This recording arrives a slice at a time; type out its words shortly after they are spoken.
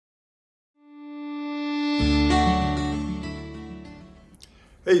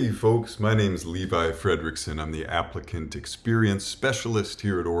Hey folks, my name's Levi Fredrikson. I'm the Applicant Experience Specialist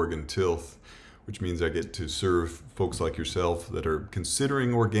here at Oregon Tilth, which means I get to serve folks like yourself that are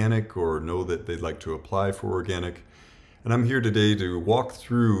considering organic or know that they'd like to apply for organic. And I'm here today to walk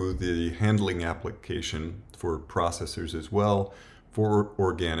through the handling application for processors as well for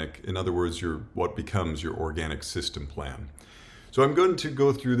organic. In other words, what becomes your organic system plan. So I'm going to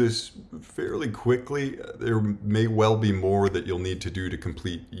go through this fairly quickly. There may well be more that you'll need to do to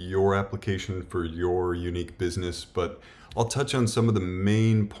complete your application for your unique business, but I'll touch on some of the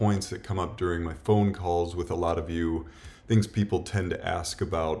main points that come up during my phone calls with a lot of you, things people tend to ask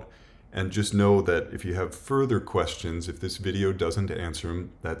about. And just know that if you have further questions, if this video doesn't answer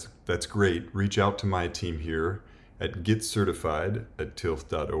them, that's great. Reach out to my team here at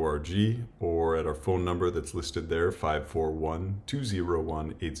getcertified@tilth.org or at our phone number that's listed there,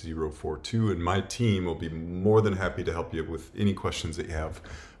 541-201-8042. And my team will be more than happy to help you with any questions that you have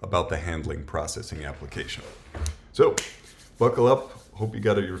about the handling processing application. So buckle up. Hope you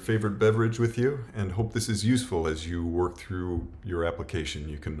got your favorite beverage with you and hope this is useful as you work through your application.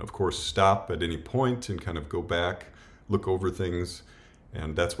 You can, of course, stop at any point and kind of go back, look over things.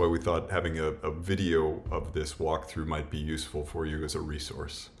 And that's why we thought having a video of this walkthrough might be useful for you as a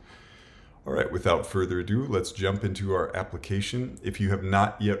resource. All right, without further ado, let's jump into our application. If you have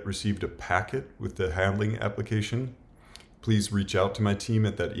not yet received a packet with the handling application, please reach out to my team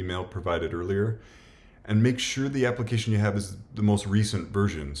at that email provided earlier. And make sure the application you have is the most recent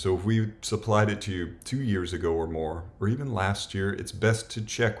version. So if we supplied it to you 2 years ago or more, or even last year, it's best to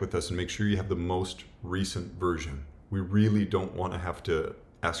check with us and make sure you have the most recent version. We really don't want to have to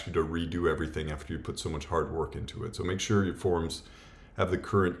ask you to redo everything after you put so much hard work into it. So make sure your forms have the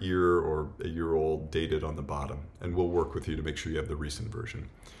current year or a year old dated on the bottom, and we'll work with you to make sure you have the recent version.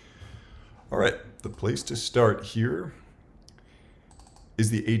 All right, the place to start here is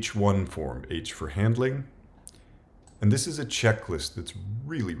the H1 form, H for handling. And this is a checklist that's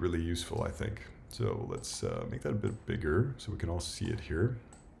really, really useful, I think. So let's make that a bit bigger so we can all see it here.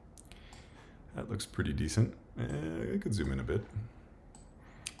 That looks pretty decent. I could zoom in a bit.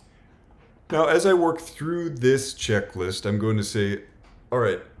 Now, as I work through this checklist, I'm going to say, all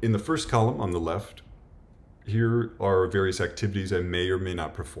right, in the first column on the left, here are various activities I may or may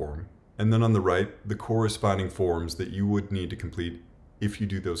not perform. And then on the right, the corresponding forms that you would need to complete if you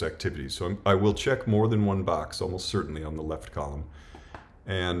do those activities. So I will check more than one box, almost certainly on the left column,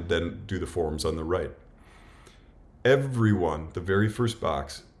 and then do the forms on the right. Everyone, the very first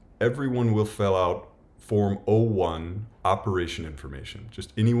box, everyone will fill out Form 01, operation information.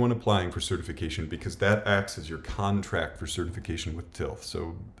 Just anyone applying for certification, because that acts as your contract for certification with Tilth.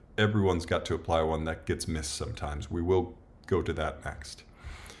 So everyone's got to apply one. That gets missed sometimes. We will go to that next.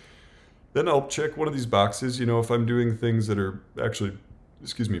 Then I'll check one of these boxes. You know, if I'm doing things that are actually,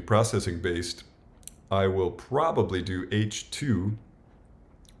 processing based, I will probably do H2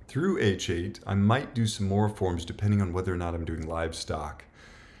 through H8. I might do some more forms depending on whether or not I'm doing livestock.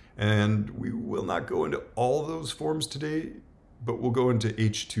 And we will not go into all those forms today, but we'll go into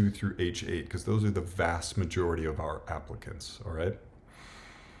H2 through H8 because those are the vast majority of our applicants, all right?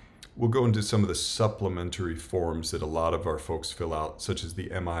 We'll go into some of the supplementary forms that a lot of our folks fill out, such as the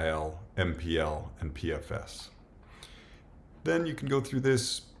MIL, MPL, and PFS. Then you can go through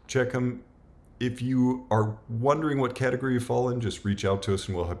this, check them. If you are wondering what category you fall in, just reach out to us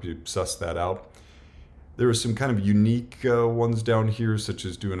and we'll help you suss that out. There are some kind of unique ones down here, such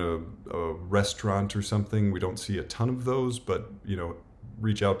as doing a restaurant or something. We don't see a ton of those, but you know,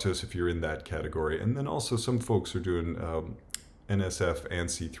 reach out to us if you're in that category. And then also some folks are doing NSF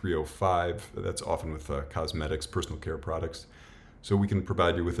ANSI 305. That's often with cosmetics, personal care products. So we can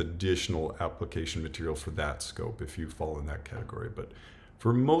provide you with additional application material for that scope if you fall in that category. But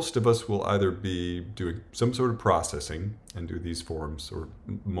for most of us, we'll either be doing some sort of processing and do these forms, or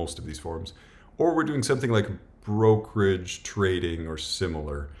most of these forms, or we're doing something like brokerage, trading, or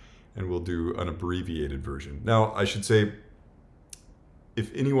similar, and we'll do an abbreviated version. Now, I should say, if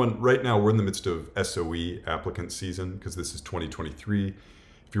anyone, right now we're in the midst of SOE applicant season, because this is 2023.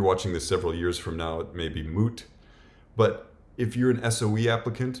 If you're watching this several years from now, it may be moot. But if you're an SOE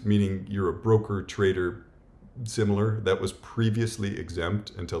applicant, meaning you're a broker, trader, similar, that was previously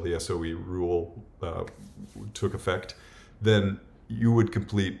exempt until the SOE rule took effect, then you would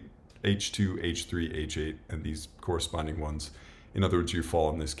complete H2, H3, H8, and these corresponding ones. In other words, you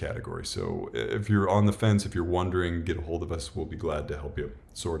fall in this category. So if you're on the fence, if you're wondering, get a hold of us. We'll be glad to help you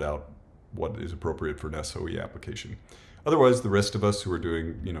sort out what is appropriate for an SOE application. Otherwise, the rest of us who are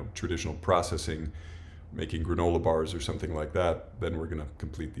doing, you know, traditional processing, making granola bars or something like that, then we're going to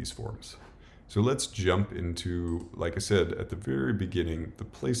complete these forms. So let's jump into, like I said, at the very beginning, the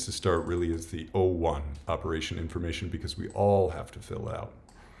place to start really is the O1 operation information, because we all have to fill it out.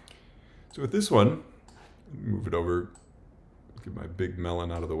 So with this one, move it over, get my big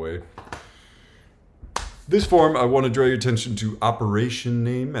melon out of the way. This form, I want to draw your attention to operation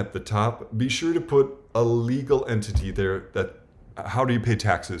name at the top. Be sure to put a legal entity there. That how do you pay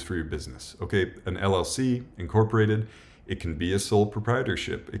taxes for your business? Okay, an LLC, incorporated. It can be a sole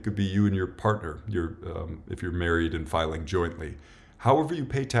proprietorship. It could be you and your partner, if you're married and filing jointly. However you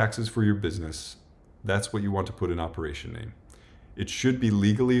pay taxes for your business, that's what you want to put in operation name. It should be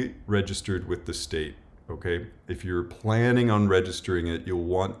legally registered with the state. Okay, if you're planning on registering it, you'll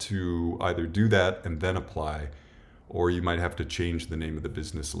want to either do that and then apply, or you might have to change the name of the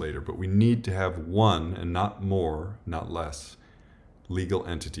business later. But we need to have one, and not more, not less, legal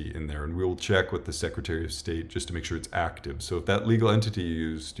entity in there. And we'll check with the Secretary of State just to make sure it's active. So if that legal entity you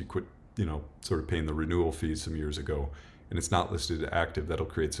used, you quit, sort of paying the renewal fees some years ago, and it's not listed as active, that'll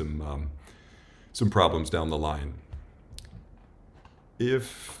create some problems down the line.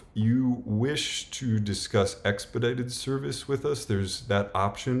 If you wish to discuss expedited service with us, there's that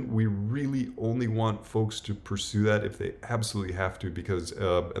option. We really only want folks to pursue that if they absolutely have to, because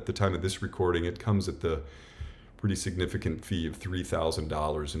at the time of this recording, it comes at the pretty significant fee of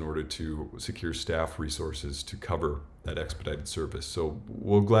 $3,000 in order to secure staff resources to cover that expedited service. So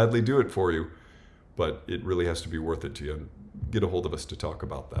we'll gladly do it for you, but it really has to be worth it to you. Get a hold of us to talk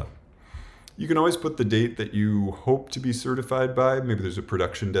about that. You can always put the date that you hope to be certified by. Maybe there's a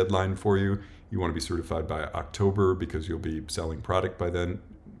production deadline for you. You want to be certified by October because you'll be selling product by then.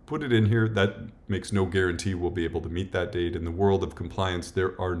 Put it in here. That makes no guarantee we'll be able to meet that date. In the world of compliance,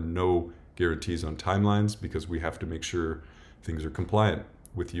 there are no guarantees on timelines because we have to make sure things are compliant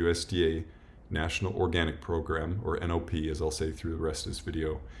with USDA National Organic Program, or NOP, as I'll say through the rest of this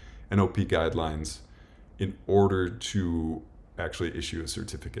video, NOP guidelines in order to actually issue a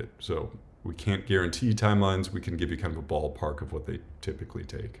certificate. So we can't guarantee timelines. We can give you kind of a ballpark of what they typically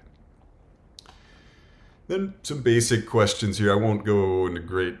take. Then some basic questions here. I won't go into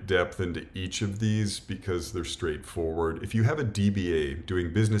great depth into each of these because they're straightforward. If you have a DBA,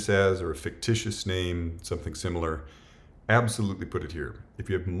 doing business as, or a fictitious name, something similar, absolutely put it here. If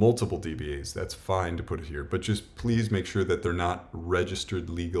you have multiple DBAs, that's fine to put it here, but just please make sure that they're not registered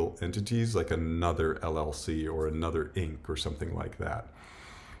legal entities like another LLC or another Inc. or something like that,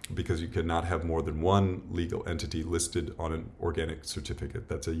 because you cannot have more than one legal entity listed on an organic certificate.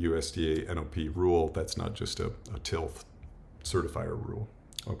 That's a USDA NOP rule. That's not just a TILF certifier rule.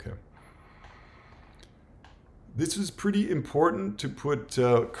 Okay. This is pretty important to put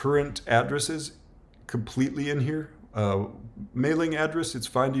current addresses completely in here. Mailing address, it's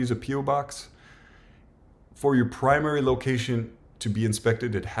fine to use a PO box. For your primary location to be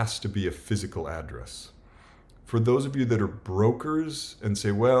inspected, it has to be a physical address. For those of you that are brokers and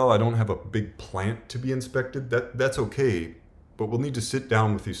say, well, I don't have a big plant to be inspected, that's okay, but we'll need to sit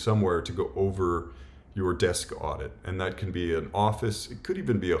down with you somewhere to go over your desk audit. And that can be an office. It could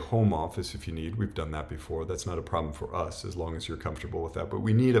even be a home office if you need. We've done that before. That's not a problem for us as long as you're comfortable with that. But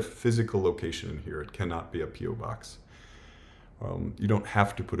we need a physical location in here. It cannot be a PO box. You don't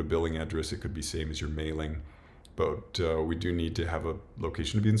have to put a billing address. It could be same as your mailing. But we do need to have a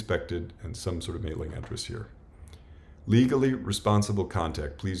location to be inspected and some sort of mailing address here. Legally responsible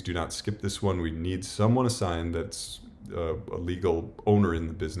contact. Please do not skip this one. We need someone assigned that's a legal owner in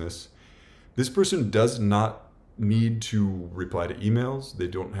the business. This person does not need to reply to emails. They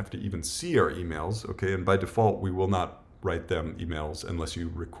don't have to even see our emails, okay? And by default, we will not write them emails unless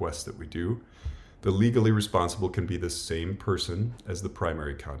you request that we do. The legally responsible can be the same person as the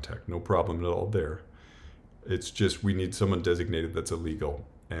primary contact. No problem at all there. It's just we need someone designated that's a legal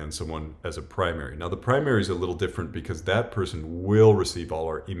and someone as a primary. Now the primary is a little different because that person will receive all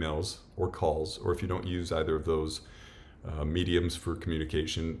our emails or calls, or if you don't use either of those mediums for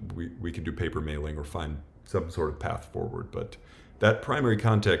communication, we can do paper mailing or find some sort of path forward. But that primary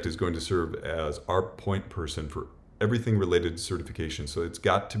contact is going to serve as our point person for everything related to certification. So it's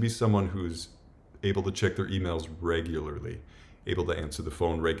got to be someone who's able to check their emails regularly, able to answer the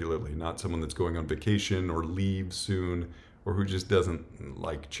phone regularly, not someone that's going on vacation or leave soon, or who just doesn't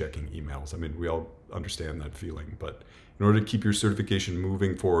like checking emails. I mean, we all understand that feeling, but in order to keep your certification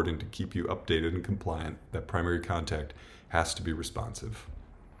moving forward and to keep you updated and compliant, that primary contact has to be responsive.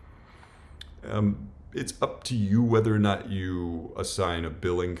 It's up to you whether or not you assign a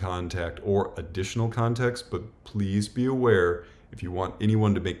billing contact or additional contacts, but please be aware if you want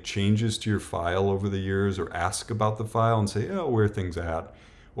anyone to make changes to your file over the years or ask about the file and say, oh, where are things at?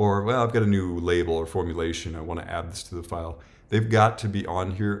 Or, well, I've got a new label or formulation, I want to add this to the file. They've got to be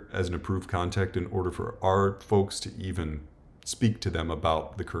on here as an approved contact in order for our folks to even speak to them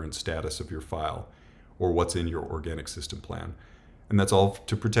about the current status of your file or what's in your organic system plan. And that's all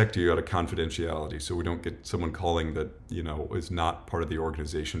to protect you out of confidentiality, so we don't get someone calling that, you know, is not part of the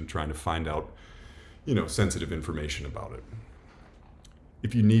organization trying to find out, you know, sensitive information about it.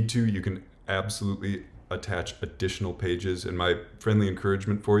 If you need to, you can absolutely attach additional pages. And my friendly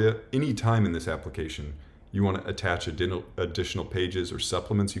encouragement for you, anytime in this application you want to attach additional pages or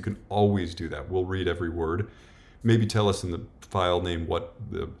supplements, you can always do that. We'll read every word. Maybe tell us in the file name what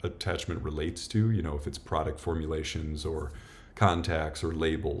the attachment relates to, you know, if it's product formulations or contacts or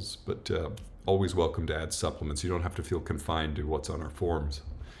labels, but always welcome to add supplements. You don't have to feel confined to what's on our forms.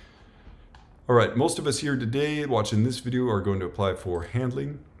 All right, most of us here today watching this video are going to apply for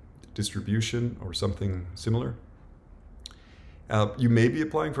handling, distribution, or something similar. You may be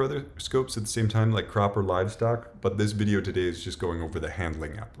applying for other scopes at the same time, like crop or livestock, but this video today is just going over the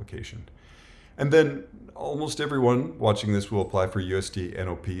handling application. And then almost everyone watching this will apply for USDA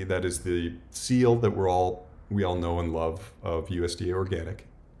NOP. That is the seal that we all know and love of USDA Organic.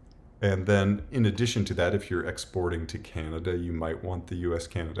 And then in addition to that, if you're exporting to Canada, you might want the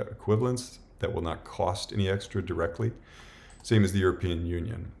US-Canada equivalents that will not cost any extra directly. Same as the European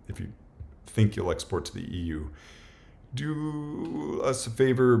Union. If you think you'll export to the EU, do us a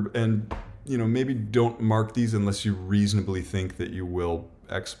favor and, you know, maybe don't mark these unless you reasonably think that you will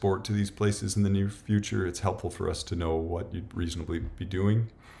export to these places in the near future. It's helpful for us to know what you'd reasonably be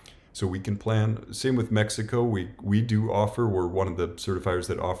doing so we can plan. Same with Mexico. We do offer, we're one of the certifiers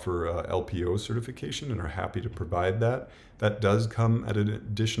that offer LPO certification and are happy to provide that. That does come at an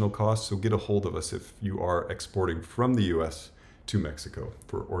additional cost, so get a hold of us if you are exporting from the US to Mexico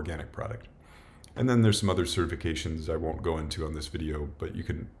for organic product. And then there's some other certifications I won't go into on this video, but you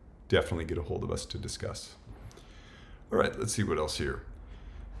can definitely get a hold of us to discuss. All right, let's see what else here.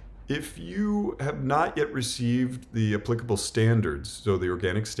 If you have not yet received the applicable standards, so the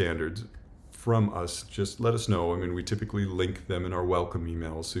organic standards from us, just let us know. I mean, we typically link them in our welcome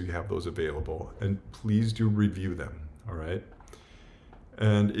emails, so you have those available. And please do review them, all right?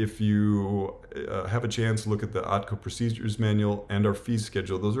 And if you have a chance, look at the OTCO procedures manual and our fee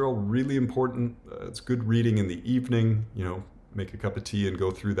schedule. Those are all really important. It's good reading in the evening, you know, make a cup of tea and go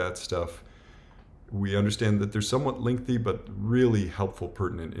through that stuff. We understand that they're somewhat lengthy, but really helpful,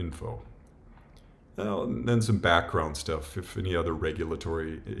 pertinent info. And then some background stuff. If any other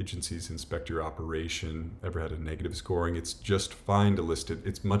regulatory agencies inspect your operation, ever had a negative scoring, it's just fine to list it.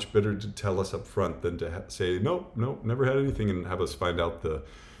 It's much better to tell us up front than to say, nope, never had anything, and have us find out the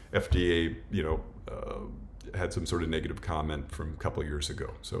FDA, you know, had some sort of negative comment from a couple of years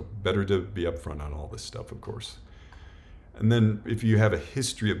ago. So better to be upfront on all this stuff, of course. And then if you have a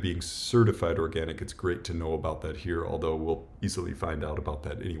history of being certified organic, it's great to know about that here, although we'll easily find out about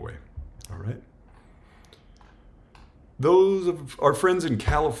that anyway. All right. Those of our friends in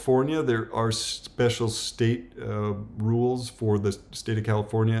California, there are special state rules for the state of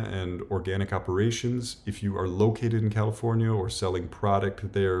California and organic operations. If you are located in California or selling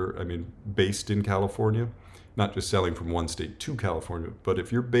product there, I mean, based in California, not just selling from one state to California, but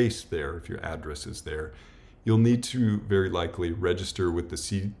if you're based there, if your address is there, you'll need to very likely register with the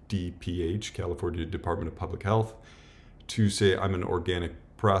CDPH, California Department of Public Health, to say I'm an organic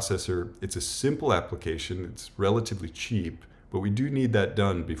processor. It's a simple application, it's relatively cheap, but we do need that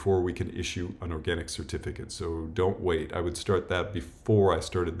done before we can issue an organic certificate. So don't wait. I would start that before I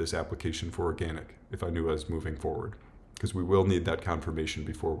started this application for organic if I knew I was moving forward, because we will need that confirmation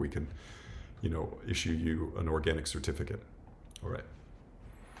before we can, you know, issue you an organic certificate. All right.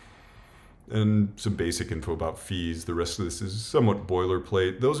 And some basic info about fees. The rest of this is somewhat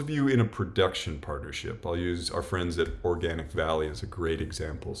boilerplate. Those of you in a production partnership, I'll use our friends at Organic Valley as a great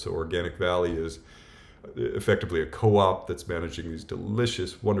example. So Organic Valley is effectively a co-op that's managing these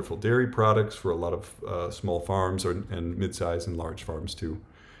delicious, wonderful dairy products for a lot of small farms and mid-size and large farms too.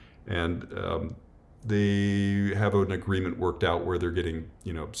 And they have an agreement worked out where they're getting,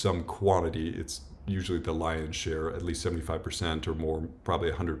 you know, some quantity. It's usually the lion's share, at least 75% or more,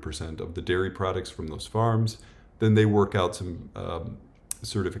 probably 100% of the dairy products from those farms. Then they work out some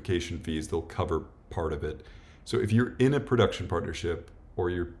certification fees. They'll cover part of it. So if you're in a production partnership or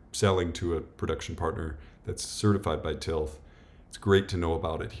you're selling to a production partner that's certified by TILF, it's great to know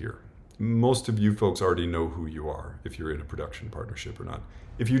about it here. Most of you folks already know who you are if you're in a production partnership or not.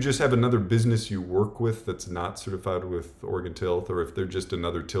 If you just have another business you work with that's not certified with Oregon TILF, or if they're just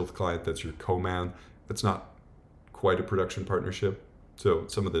another TILF client that's your co-man, that's not quite a production partnership. So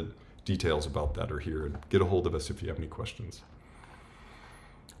some of the details about that are here, and get a hold of us if you have any questions.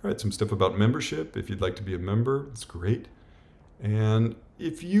 All right, some stuff about membership. If you'd like to be a member, it's great. And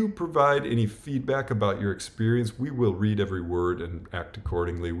if you provide any feedback about your experience, we will read every word and act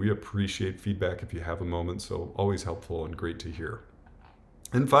accordingly. We appreciate feedback if you have a moment, so always helpful and great to hear.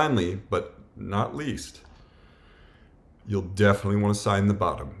 And finally, but not least, you'll definitely want to sign the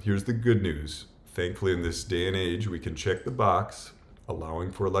bottom. Here's the good news. Thankfully, in this day and age, we can check the box,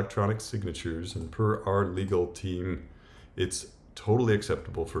 allowing for electronic signatures, and per our legal team, it's totally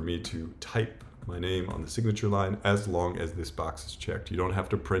acceptable for me to type my name on the signature line as long as this box is checked. You don't have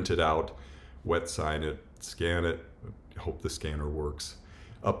to print it out, wet sign it, scan it, hope the scanner works,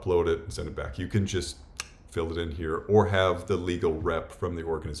 upload it, and send it back. You can just fill it in here or have the legal rep from the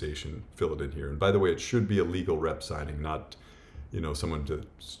organization fill it in here. And by the way, it should be a legal rep signing, not someone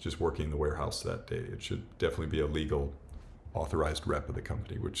that's just working in the warehouse that day. It should definitely be a legal authorized rep of the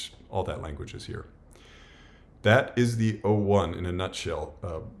company, which all that language is here. That is the O1 in a nutshell.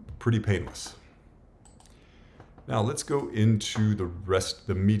 Pretty painless. Now let's go into the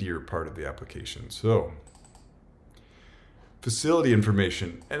meatier part of the application. So, facility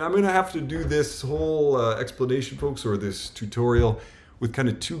information. And I'm going to have to do this whole explanation, folks, or this tutorial with kind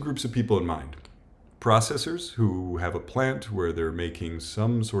of two groups of people in mind. Processors who have a plant where they're making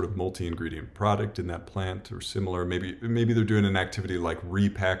some sort of multi-ingredient product in that plant or similar. Maybe they're doing an activity like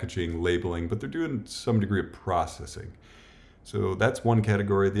repackaging, labeling, but they're doing some degree of processing. So that's one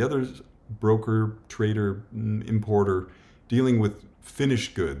category. The other is broker, trader, importer, dealing with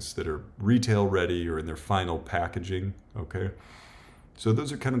finished goods that are retail ready or in their final packaging. Okay, so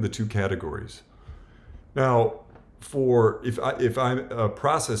those are kind of the two categories. Now, if I'm a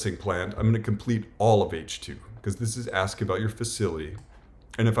processing plant, I'm going to complete all of H2 because this is ask about your facility.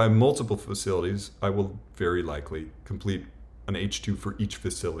 And if I have multiple facilities, I will very likely complete an H2 for each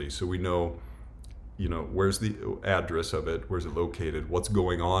facility. So we know, where's the address of it, where's it located, what's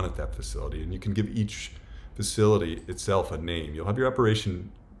going on at that facility. And you can give each facility itself a name. You'll have your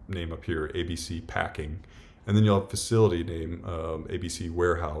operation name up here, ABC Packing, and then you'll have facility name, ABC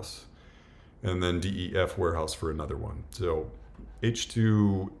Warehouse, and then DEF Warehouse for another one. So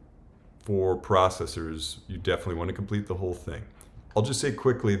H2 for processors, you definitely want to complete the whole thing. I'll just say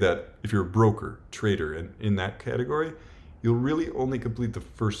quickly that if you're a broker, trader, and in that category, you'll really only complete the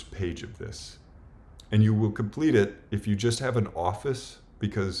first page of this. And you will complete it if you just have an office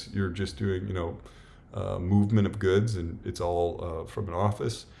because you're just doing, movement of goods and it's all from an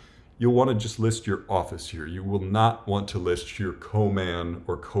office. You'll want to just list your office here. You will not want to list your co-man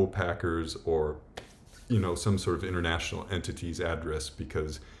or co-packers or, some sort of international entity's address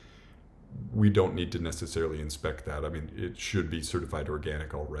because we don't need to necessarily inspect that. I mean, it should be certified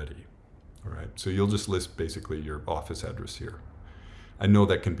organic already. All right, so you'll just list basically your office address here. I know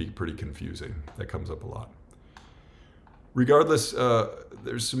that can be pretty confusing. That comes up a lot. Regardless,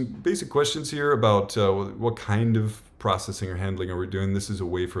 there's some basic questions here about what kind of processing or handling are we doing. This is a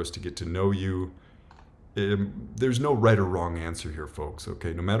way for us to get to know you. There's no right or wrong answer here, folks.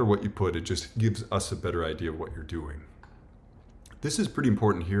 Okay, no matter what you put, it just gives us a better idea of what you're doing. This is pretty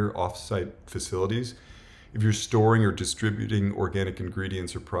important here, off-site facilities. If you're storing or distributing organic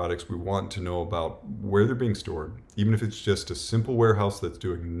ingredients or products, we want to know about where they're being stored, even if it's just a simple warehouse that's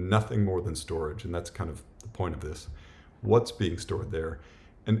doing nothing more than storage, and that's kind of the point of this. What's being stored there?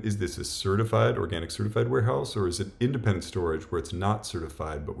 And is this a certified, organic certified warehouse, or is it independent storage where it's not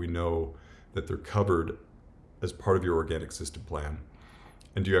certified, but we know that they're covered as part of your organic system plan?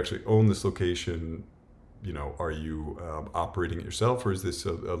 And do you actually own this location? Are you operating it yourself, or is this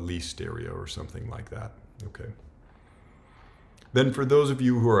a leased area or something like that? Okay. Then for those of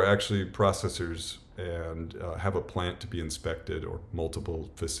you who are actually processors and have a plant to be inspected or multiple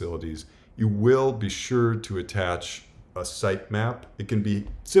facilities, you will be sure to attach a site map. It can be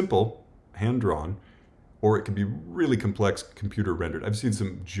simple, hand-drawn, or it can be really complex, computer rendered. I've seen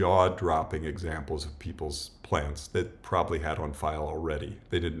some jaw-dropping examples of people's plants that probably had on file already.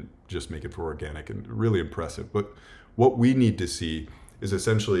 They didn't just make it for organic, and really impressive. But what we need to see is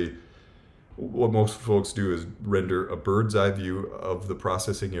essentially what most folks do is render a bird's eye view of the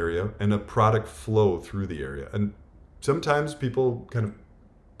processing area and a product flow through the area. And sometimes people kind of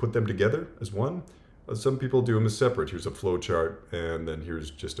put them together as one. Some people do them as separate. Here's a flow chart, and then here's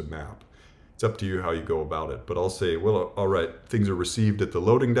just a map. It's up to you how you go about it. But I'll say, well, all right, things are received at the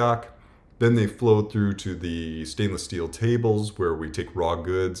loading dock. Then they flow through to the stainless steel tables where we take raw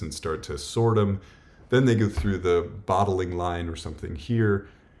goods and start to sort them. Then they go through the bottling line or something here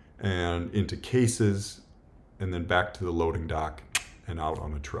and into cases, and then back to the loading dock and out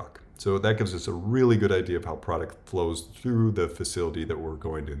on a truck. So that gives us a really good idea of how product flows through the facility that we're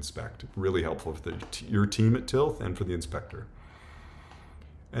going to inspect. Really helpful for your team at Tilth and for the inspector.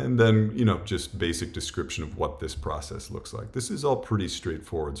 And then, you know, just basic description of what this process looks like. This is all pretty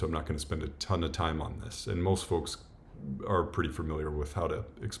straightforward, so I'm not going to spend a ton of time on this. And most folks are pretty familiar with how to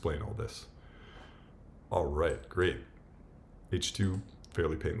explain all this. All right, great. H2,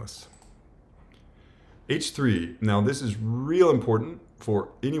 fairly painless. H3, now this is real important for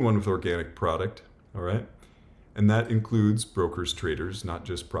anyone with organic product, all right? And that includes brokers, traders, not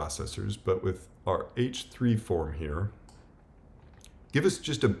just processors, but with our H3 form here, give us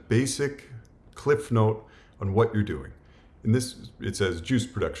just a basic cliff note on what you're doing. In this, it says juice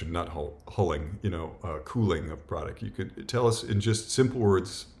production, not hulling, you know, cooling of product. You could tell us in just simple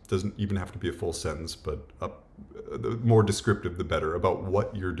words, doesn't even have to be a full sentence, but the more descriptive, the better, about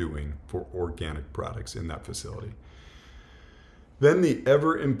what you're doing for organic products in that facility. Then the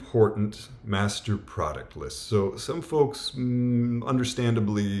ever important master product list. So some folks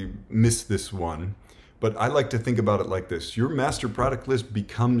understandably miss this one, but I like to think about it like this. Your master product list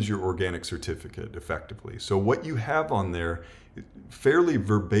becomes your organic certificate effectively. So what you have on there, fairly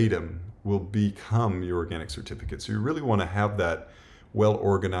verbatim, will become your organic certificate. So you really want to have that well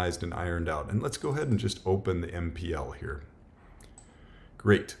organized and ironed out. And let's go ahead and just open the MPL here.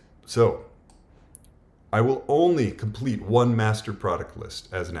 Great. So I will only complete one master product list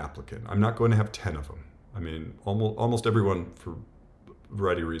as an applicant. I'm not going to have 10 of them. I mean, almost everyone, for a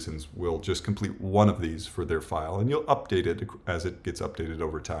variety of reasons, will just complete one of these for their file, and you'll update it as it gets updated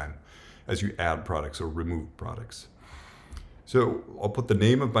over time, as you add products or remove products. So I'll put the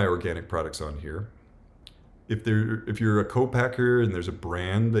name of my organic products on here. If you're a co-packer and there's a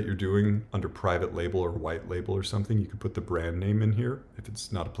brand that you're doing under private label or white label or something, you can put the brand name in here. If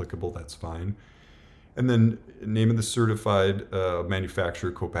it's not applicable, that's fine. And then name of the certified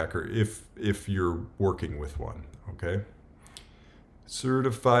manufacturer, co-packer, if you're working with one, okay?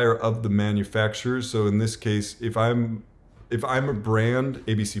 Certifier of the manufacturer. So in this case, if I'm a brand,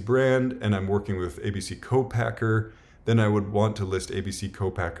 ABC brand, and I'm working with ABC co-packer, then I would want to list ABC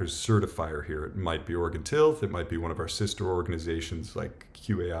co-packer's certifier here. It might be Oregon Tilth, it might be one of our sister organizations like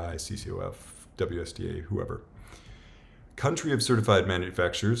QAI, CCOF, WSDA, whoever. Country of certified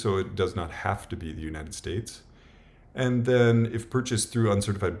manufacturer, so it does not have to be the United States. And then if purchased through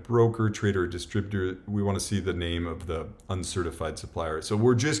uncertified broker, trader, or distributor, we want to see the name of the uncertified supplier. So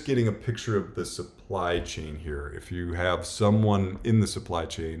we're just getting a picture of the supply chain here. If you have someone in the supply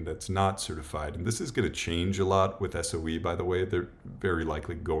chain that's not certified, and this is going to change a lot with SOE, by the way, they're very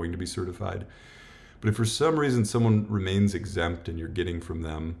likely going to be certified. But if for some reason someone remains exempt and you're getting from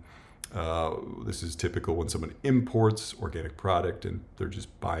them, this is typical when someone imports organic product and they're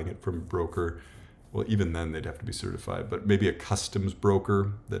just buying it from a broker. Well, even then they'd have to be certified, but maybe a customs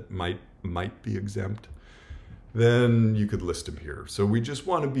broker that might be exempt, then you could list them here. So we just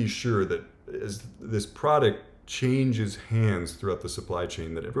want to be sure that as this product changes hands throughout the supply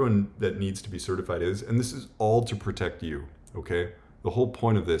chain, that everyone that needs to be certified is, and this is all to protect you, okay? The whole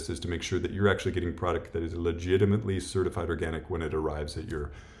point of this is to make sure that you're actually getting product that is legitimately certified organic when it arrives at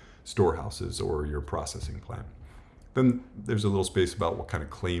your storehouses or your processing plant. Then there's a little space about what kind of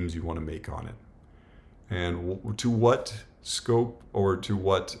claims you want to make on it. And to what scope or to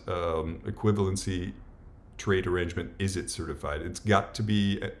what equivalency trade arrangement is it certified? It's got to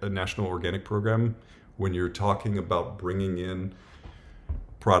be a national organic program. When you're talking about bringing in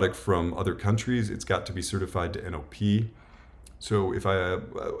product from other countries, it's got to be certified to NOP. So if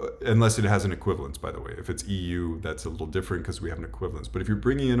unless it has an equivalence, by the way. If it's EU, that's a little different because we have an equivalence. But if you're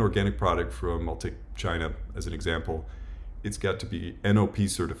bringing in organic product from, I'll take China as an example, it's got to be NOP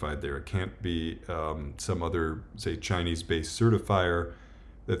certified there. It can't be some other, say, Chinese-based certifier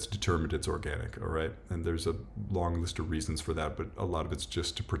that's determined it's organic, all right? And there's a long list of reasons for that, but a lot of it's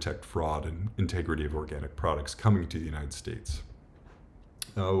just to protect fraud and integrity of organic products coming to the United States.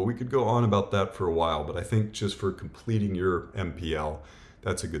 We could go on about that for a while, but I think just for completing your MPL,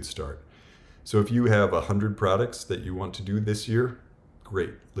 that's a good start. So if you have 100 products that you want to do this year,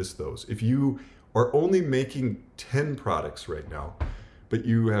 great, list those. If you are only making 10 products right now, but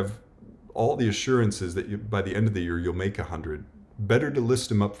you have all the assurances that by the end of the year you'll make 100, better to list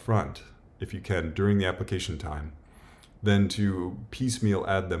them up front, if you can, during the application time, than to piecemeal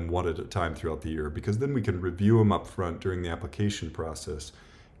add them one at a time throughout the year, because then we can review them up front during the application process,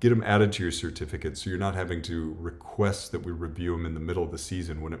 get them added to your certificate so you're not having to request that we review them in the middle of the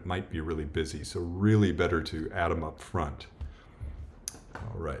season when it might be really busy. So really better to add them up front.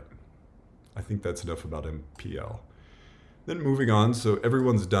 All right. I think that's enough about MPL. Then moving on, so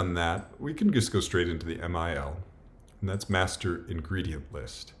everyone's done that. We can just go straight into the MIL, and that's Master Ingredient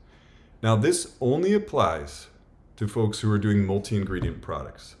List. Now this only applies to folks who are doing multi-ingredient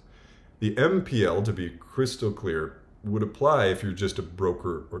products. The MPL, to be crystal clear, would apply if you're just a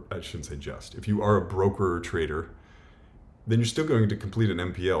broker, or I shouldn't say just, if you are a broker or trader, then you're still going to complete an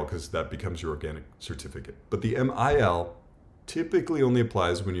MPL because that becomes your organic certificate. But the MIL typically only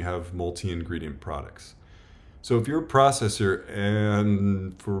applies when you have multi-ingredient products. So if you're a processor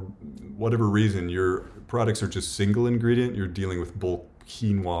and for whatever reason your products are just single ingredient, you're dealing with bulk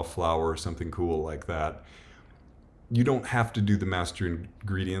quinoa flour or something cool like that, you don't have to do the master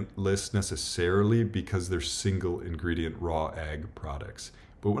ingredient list necessarily because they're single ingredient raw ag products.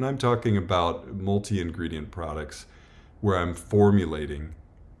 But when I'm talking about multi-ingredient products where I'm formulating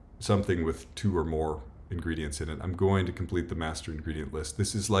something with 2 or more ingredients in it, I'm going to complete the master ingredient list.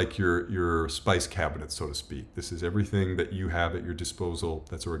 This is like your spice cabinet, so to speak. This is everything that you have at your disposal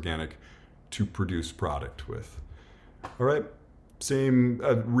that's organic to produce product with. All right, same,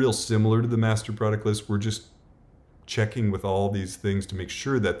 real similar to the master product list. We're just checking with all these things to make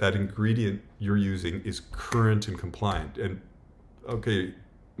sure that that ingredient you're using is current and compliant. And okay,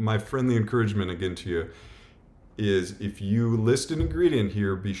 my friendly encouragement again to you is if you list an ingredient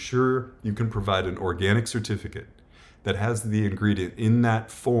here, be sure you can provide an organic certificate that has the ingredient in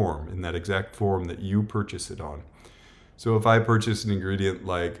that form, in that exact form that you purchase it on. So if I purchase an ingredient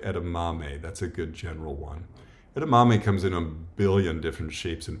like edamame, that's a good general one. Edamame comes in a billion different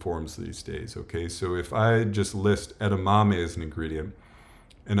shapes and forms these days, okay? So if I just list edamame as an ingredient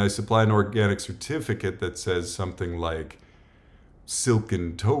and I supply an organic certificate that says something like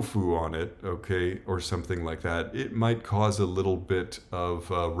silken tofu on it, okay, or something like that, it might cause a little bit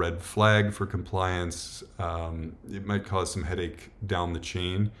of a red flag for compliance. It might cause some headache down the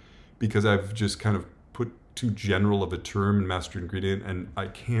chain because I've just kind of put too general of a term in master ingredient, and I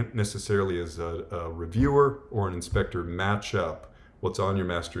can't necessarily as a reviewer or an inspector match up what's on your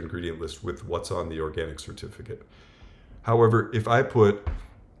master ingredient list with what's on the organic certificate. However, if I put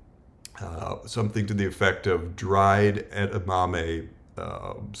something to the effect of dried edamame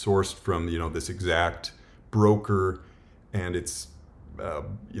sourced from this exact broker, and it's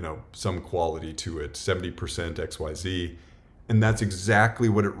some quality to it, 70% XYZ, and that's exactly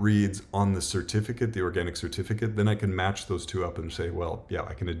what it reads on the certificate, the organic certificate, then I can match those two up and say, well, yeah,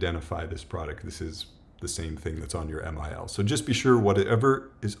 I can identify this product. This is the same thing that's on your MIL. So just be sure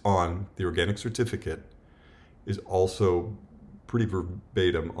whatever is on the organic certificate is also pretty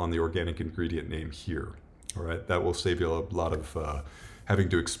verbatim on the organic ingredient name here. All right, that will save you a lot of having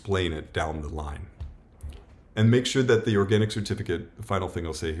to explain it down the line. And make sure that the organic certificate, the final thing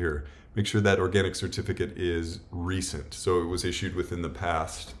I'll say here, make sure that organic certificate is recent. So it was issued within the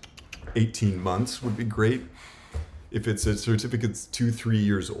past 18 months would be great. If it's a certificate's 2-3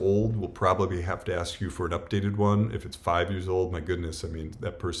 years old, we'll probably have to ask you for an updated one. If it's 5 years old, my goodness, I mean,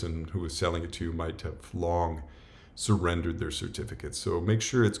 that person who was selling it to you might have long surrendered their certificate. So make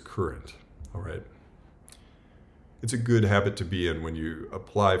sure it's current, all right? It's a good habit to be in when you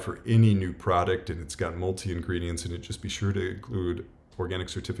apply for any new product and it's got multi-ingredients in it. Just be sure to include organic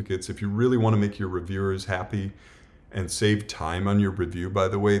certificates. If you really want to make your reviewers happy and save time on your review, by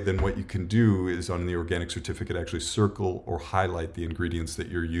the way, then what you can do is on the organic certificate actually circle or highlight the ingredients that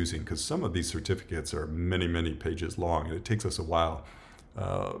you're using, because some of these certificates are many, many pages long and it takes us a while,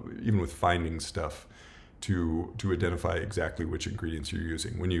 even with finding stuff, to identify exactly which ingredients you're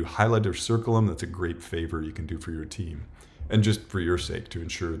using. When you highlight or circle them, that's a great favor you can do for your team and just for your sake to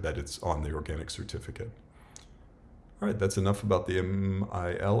ensure that it's on the organic certificate. All right, that's enough about the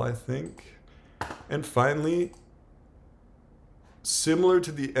MIL, I think. And finally, similar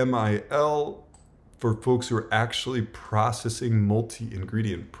to the MIL, for folks who are actually processing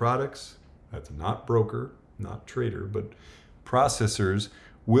multi-ingredient products, that's not broker, not trader, but processors,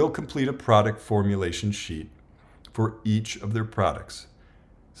 will complete a product formulation sheet for each of their products.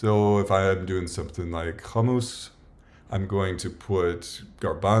 So if I'm doing something like hummus, I'm going to put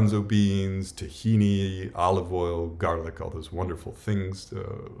garbanzo beans, tahini, olive oil, garlic, all those wonderful things,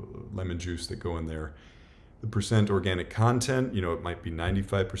 lemon juice that go in there. The percent organic content, it might be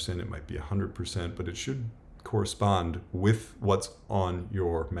 95%, it might be 100%, but it should correspond with what's on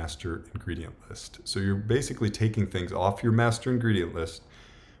your master ingredient list. So you're basically taking things off your master ingredient list,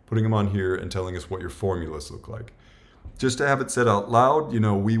 putting them on here and telling us what your formulas look like. Just to have it said out loud,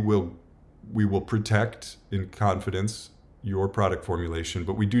 we will protect in confidence your product formulation,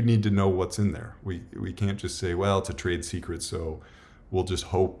 but we do need to know what's in there. We can't just say, well, it's a trade secret, so we'll just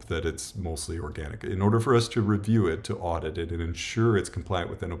hope that it's mostly organic. In order for us to review it, to audit it, and ensure it's compliant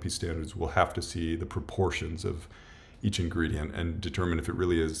with NOP standards, we'll have to see the proportions of each ingredient and determine if it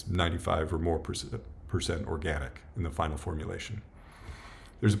really is 95 or more percent organic in the final formulation.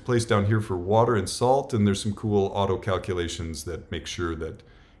 There's a place down here for water and salt, and there's some cool auto calculations that make sure that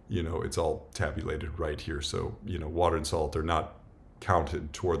it's all tabulated right here. So, water and salt are not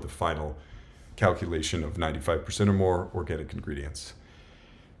counted toward the final calculation of 95% or more organic ingredients.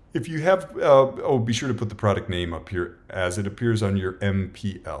 If you have, be sure to put the product name up here as it appears on your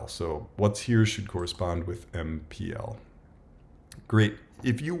MPL. So what's here should correspond with MPL. Great.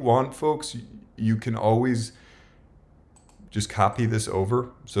 If you want, folks, you can always just copy this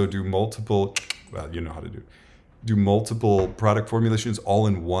over. So do multiple, well, you know how to do multiple product formulations all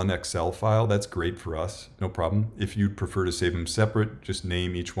in one Excel file. That's great for us, no problem. If you'd prefer to save them separate, just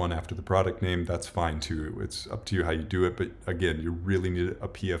name each one after the product name. That's fine too. It's up to you how you do it. But again, you really need a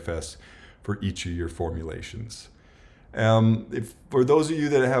PFS for each of your formulations. For those of you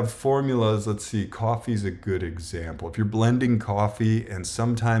that have formulas, let's see, coffee's a good example. If you're blending coffee and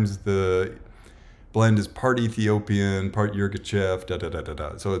sometimes the blend is part Ethiopian, part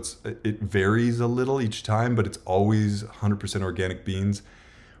Yirgacheffe, So it varies a little each time, but it's always 100% organic beans.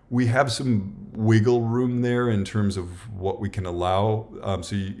 We have some wiggle room there in terms of what we can allow.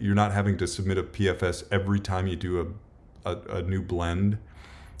 So you're not having to submit a PFS every time you do a new blend.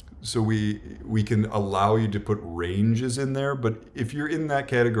 So we can allow you to put ranges in there, but if you're in that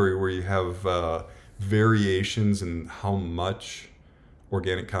category where you have variations in how much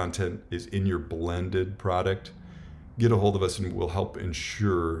organic content is in your blended product, get a hold of us and we'll help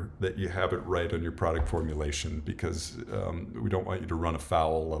ensure that you have it right on your product formulation, because we don't want you to run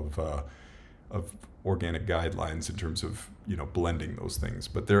afoul of organic guidelines in terms of blending those things.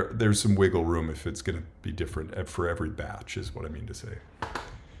 But there's some wiggle room if it's going to be different for every batch, is what I mean to say.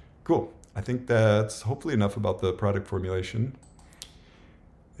 Cool. I think that's hopefully enough about the product formulation.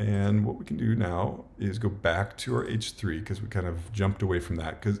 And what we can do now is go back to our H3, because we kind of jumped away from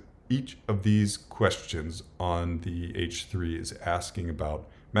that, because each of these questions on the H3 is asking about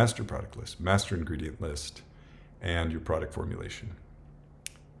master product list, master ingredient list, and your product formulation.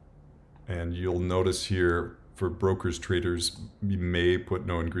 And you'll notice here for brokers, traders, you may put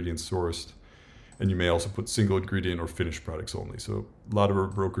no ingredients sourced, and you may also put single ingredient or finished products only. So a lot of our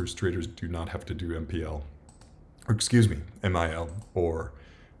brokers, traders do not have to do MPL, or excuse me, MIL, or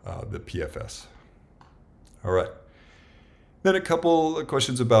the PFS. All right. Then a couple of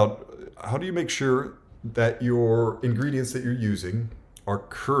questions about how do you make sure that your ingredients that you're using are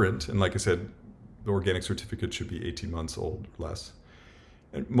current. And like I said, the organic certificate should be 18 months old or less.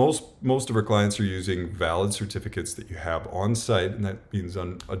 And most of our clients are using valid certificates that you have on site, and that means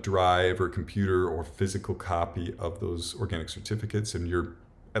on a drive or computer or physical copy of those organic certificates. And you're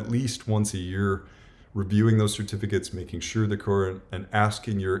at least once a year reviewing those certificates, making sure they're current, and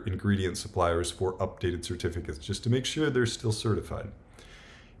asking your ingredient suppliers for updated certificates just to make sure they're still certified.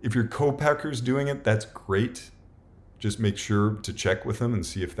 If your co-packer's doing it, that's great. Just make sure to check with them and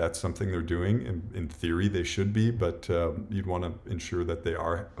see if that's something they're doing. In theory, they should be, but you'd want to ensure that they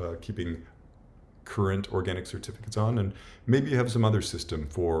are keeping current organic certificates on. And maybe you have some other system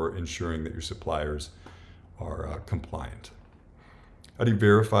for ensuring that your suppliers are compliant. How do you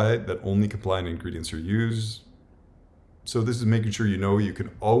verify that only compliant ingredients are used? So this is making sure you can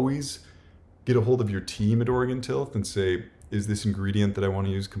always get a hold of your team at Oregon Tilth and say, is this ingredient that I want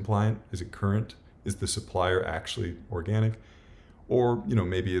to use compliant? Is it current? Is the supplier actually organic? Or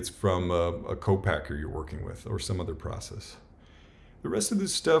maybe it's from a co-packer you're working with or some other process. The rest of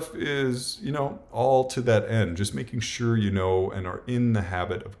this stuff is, all to that end, just making sure and are in the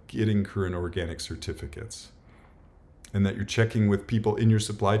habit of getting current organic certificates. And that you're checking with people in your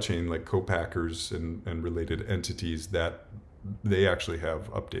supply chain, like co-packers and related entities, that they actually have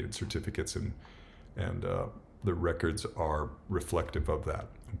updated certificates and the records are reflective of that,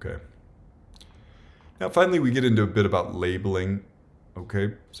 okay? Now, finally, we get into a bit about labeling,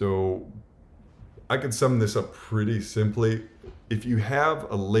 okay? So I could sum this up pretty simply. If you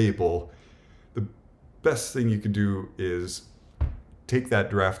have a label, the best thing you could do is take that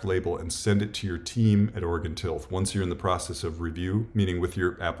draft label and send it to your team at Oregon Tilth. Once you're in the process of review, meaning with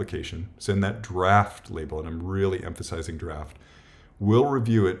your application, send that draft label, and I'm really emphasizing draft. We'll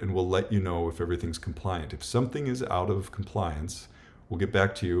review it and we'll let you know if everything's compliant. If something is out of compliance, we'll get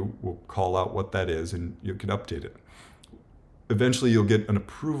back to you, we'll call out what that is, and you can update it. Eventually, you'll get an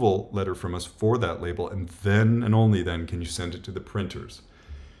approval letter from us for that label, and then and only then can you send it to the printers.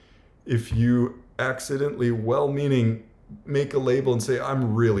 If you accidentally, well-meaning, make a label and say,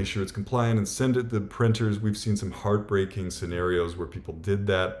 I'm really sure it's compliant, and send it to the printers. We've seen some heartbreaking scenarios where people did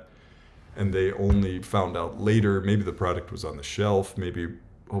that and they only found out later. Maybe the product was on the shelf. Maybe,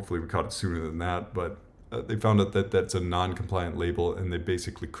 hopefully we caught it sooner than that, but they found out that that's a non-compliant label and they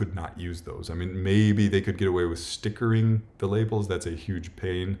basically could not use those. I mean, maybe they could get away with stickering the labels. That's a huge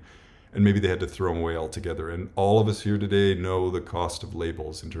pain. and maybe they had to throw them away altogether. And all of us here today know the cost of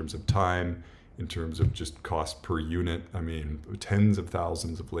labels in terms of time, in terms of just cost per unit. I mean, tens of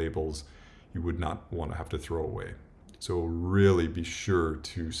thousands of labels you would not want to have to throw away. So really be sure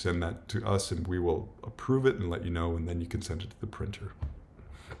to send that to us and we will approve it and let you know, and then you can send it to the printer.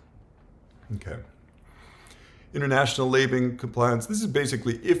 Okay. International labeling compliance. This is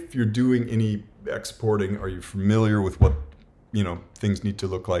basically if you're doing any exporting, are you familiar with what things need to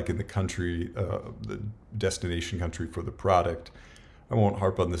look like in the country, the destination country for the product. I won't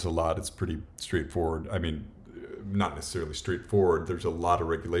harp on this a lot. It's pretty straightforward. I mean, not necessarily straightforward. There's a lot of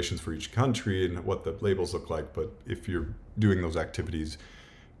regulations for each country and what the labels look like. But if you're doing those activities,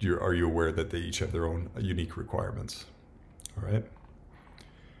 are you aware that they each have their own unique requirements? All right.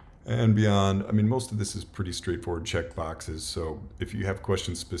 And beyond, I mean, most of this is pretty straightforward check boxes. So if you have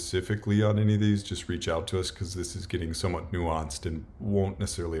questions specifically on any of these, just reach out to us because this is getting somewhat nuanced and won't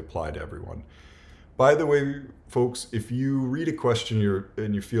necessarily apply to everyone. By the way, folks, if you read a question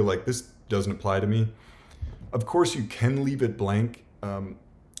and you feel like this doesn't apply to me, of course you can leave it blank.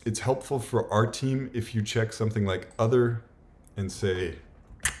 It's helpful for our team if you check something like other and say,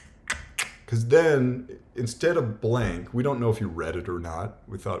 because then instead of blank, we don't know if you read it or not.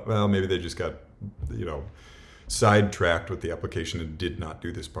 We thought, well, maybe they just got, sidetracked with the application and did not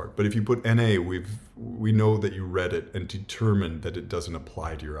do this part. But if you put NA, we know that you read it and determined that it doesn't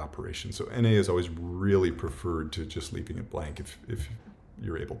apply to your operation. So NA is always really preferred to just leaving it blank if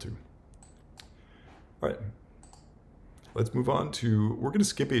you're able to. All right. Let's move on to, we're going to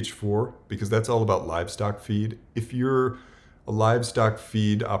skip H4 because that's all about livestock feed. If you're a livestock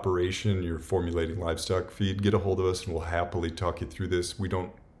feed operation, you're formulating livestock feed, get a hold of us and we'll happily talk you through this.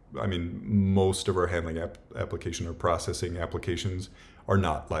 Most of our handling application or processing applications are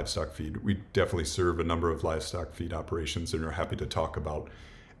not livestock feed. We definitely serve a number of livestock feed operations and are happy to talk about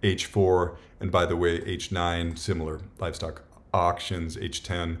H4. And by the way, H9, similar livestock auctions,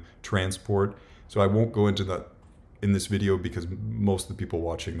 H10, transport. So I won't go into that in this video because most of the people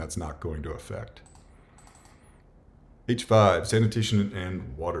watching, that's not going to affect. H5, sanitation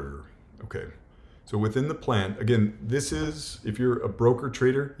and water. Okay, so within the plant, again, this is, if you're a broker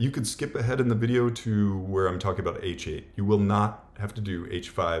trader, you could skip ahead in the video to where I'm talking about H8. You will not have to do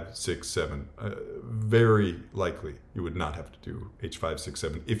H5, 6, 7. Very likely you would not have to do H5, 6,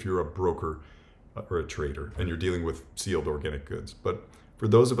 7 if you're a broker or a trader and you're dealing with sealed organic goods. But for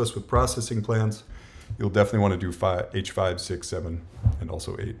those of us with processing plants, you'll definitely want to do H5, 6, 7, and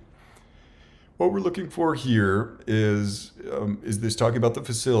also 8. What we're looking for here is this talking about the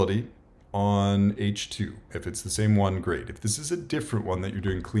facility on H2. If it's the same one, great. If this is a different one that you're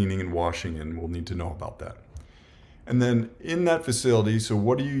doing cleaning and washing in, we'll need to know about that. And then in that facility, so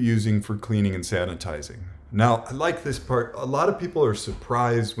what are you using for cleaning and sanitizing? Now, I like this part. A lot of people are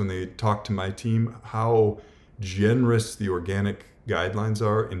surprised when they talk to my team how generous the organic guidelines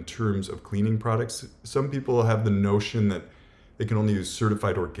are in terms of cleaning products. Some people have the notion that they can only use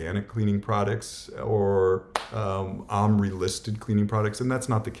certified organic cleaning products or OMRI listed cleaning products, and that's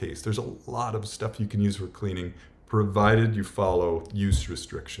not the case. There's a lot of stuff you can use for cleaning, provided you follow use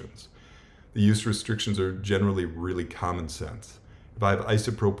restrictions. The use restrictions are generally really common sense. If I have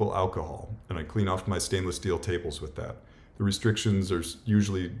isopropyl alcohol and I clean off my stainless steel tables with that, the restrictions are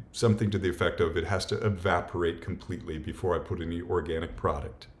usually something to the effect of it has to evaporate completely before I put any organic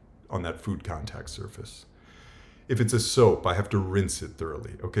product on that food contact surface. If it's a soap, I have to rinse it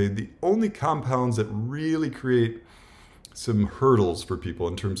thoroughly, okay? The only compounds that really create some hurdles for people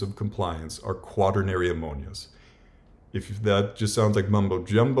in terms of compliance are quaternary ammonias. If that just sounds like mumbo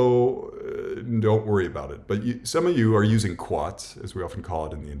jumbo, don't worry about it. But some of you are using quats, as we often call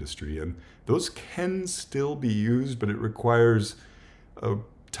it in the industry, and those can still be used, but it requires a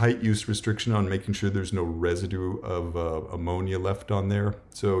tight use restriction on making sure there's no residue of ammonia left on there.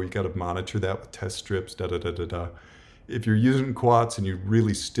 So you got to monitor that with test strips, If you're using quats and you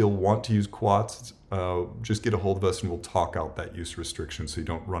really still want to use quats, just get a hold of us and we'll talk out that use restriction so you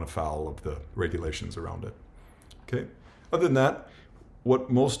don't run afoul of the regulations around it. Okay. Other than that, what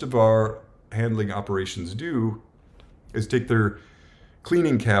most of our handling operations do is take their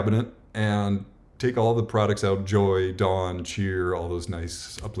cleaning cabinet and take all the products out, Joy, Dawn, Cheer, all those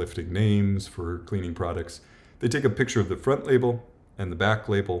nice uplifting names for cleaning products. They take a picture of the front label and the back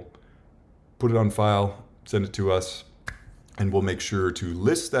label, put it on file, send it to us, and we'll make sure to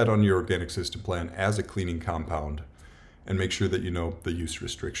list that on your organic system plan as a cleaning compound and make sure that you know the use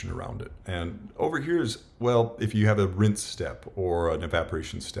restriction around it. And over here is, well, if you have a rinse step or an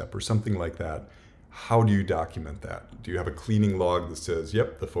evaporation step or something like that, how do you document that? Do you have a cleaning log that says,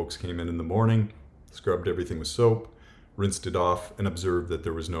 yep, the folks came in the morning, scrubbed everything with soap, rinsed it off, and observed that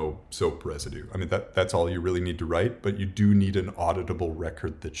there was no soap residue. I mean, that's all you really need to write, but you do need an auditable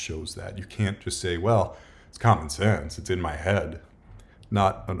record that shows that. You can't just say, well, it's common sense, it's in my head.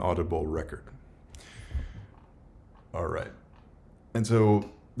 Not an auditable record. All right. And so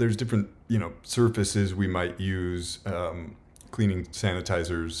there's different, surfaces we might use. Cleaning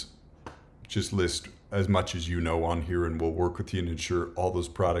sanitizers, just list as much as you know on here, and we'll work with you and ensure all those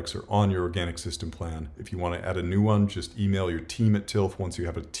products are on your organic system plan. If you want to add a new one, just email your team at TILF. Once you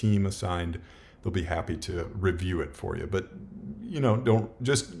have a team assigned, they'll be happy to review it for you. But, don't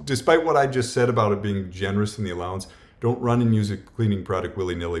just, despite what I just said about it being generous in the allowance, don't run and use a cleaning product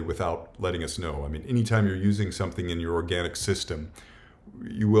willy-nilly without letting us know. I mean, anytime you're using something in your organic system,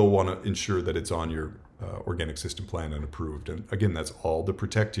 you will want to ensure that it's on your organic system plan and approved. And again, that's all to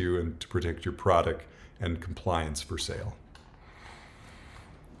protect you and to protect your product and compliance for sale.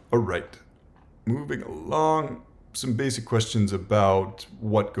 All right, moving along, some basic questions about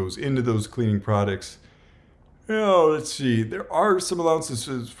what goes into those cleaning products. Let's see, there are some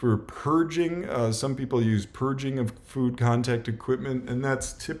allowances for purging. Some people use purging of food contact equipment, and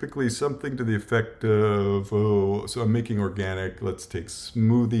that's typically something to the effect of, so I'm making organic, let's take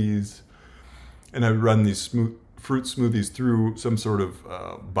smoothies, and I run these fruit smoothies through some sort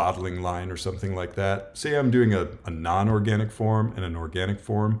of bottling line or something like that. Say I'm doing a non-organic form and an organic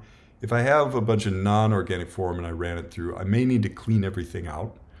form. If I have a bunch of non-organic form and I ran it through, I may need to clean everything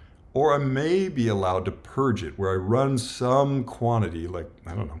out, or I may be allowed to purge it, where I run some quantity, like,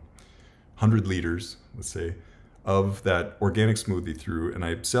 I don't know, 100 liters, let's say, of that organic smoothie through, and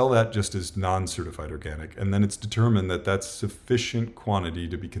I sell that just as non-certified organic, and then it's determined that that's sufficient quantity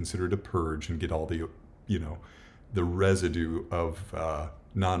to be considered a purge and get all the, the residue of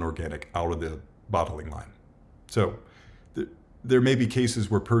non-organic out of the bottling line. So there may be cases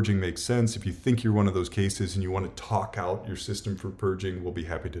where purging makes sense. If you think you're one of those cases and you want to talk out your system for purging, we'll be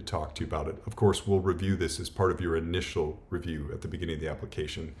happy to talk to you about it. Of course, we'll review this as part of your initial review at the beginning of the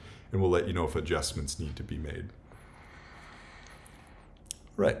application, and we'll let you know if adjustments need to be made.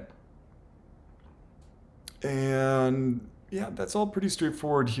 Right. And yeah, that's all pretty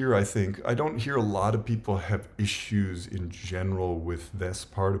straightforward here, I think. I don't hear a lot of people have issues in general with this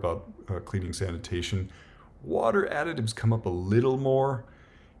part about cleaning sanitation. Water additives come up a little more.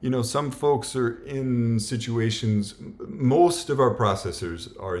 Some folks are in situations, most of our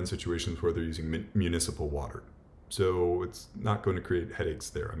processors are in situations where they're using municipal water. So it's not going to create headaches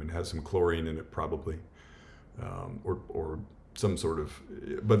there. I mean, it has some chlorine in it probably, or some sort of,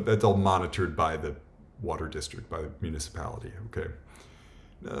 but that's all monitored by the water district, by the municipality, okay?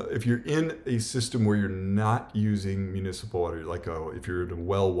 If you're in a system where you're not using municipal water, like if you're in a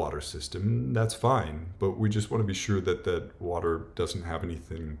well water system, that's fine. But we just want to be sure that that water doesn't have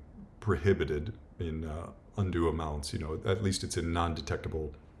anything prohibited in undue amounts. At least it's in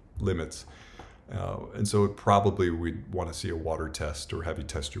non-detectable limits. And so probably we'd want to see a water test or have you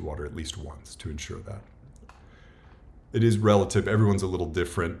test your water at least once to ensure that. It is relative. Everyone's a little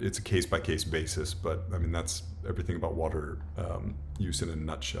different. It's a case-by-case basis, but I mean, that's everything about water use in a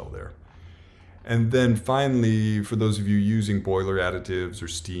nutshell there. And then finally, for those of you using boiler additives or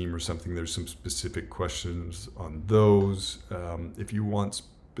steam or something, there's some specific questions on those. If you want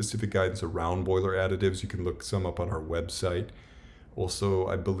specific guidance around boiler additives, you can look some up on our website. Also,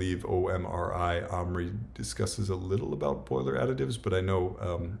 I believe Omri discusses a little about boiler additives, but I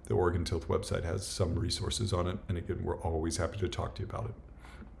know the Oregon Tilth website has some resources on it, and again, we're always happy to talk to you about it.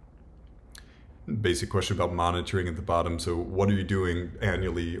 Basic question about monitoring at the bottom. So what are you doing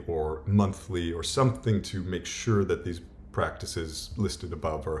annually or monthly or something to make sure that these practices listed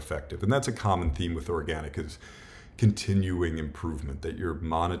above are effective? And that's a common theme with organic, is continuing improvement, that you're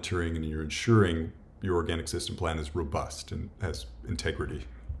monitoring and you're ensuring your organic system plan is robust and has integrity.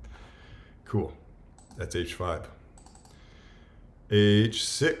 Cool. That's H5.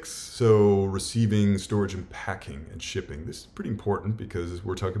 H6, so receiving, storage, and packing and shipping. This is pretty important because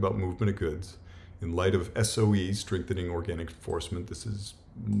we're talking about movement of goods. In light of SOE, strengthening organic enforcement, this is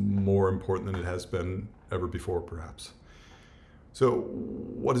more important than it has been ever before, perhaps. So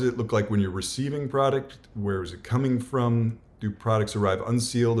what does it look like when you're receiving product? Where is it coming from? Do products arrive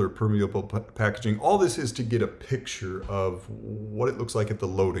unsealed or permeable packaging? All this is to get a picture of what it looks like at the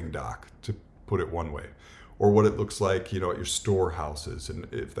loading dock, to put it one way, or what it looks like, at your storehouses, and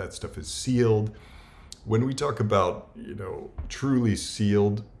if that stuff is sealed. When we talk about, truly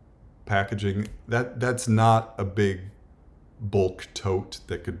sealed packaging, that's not a big bulk tote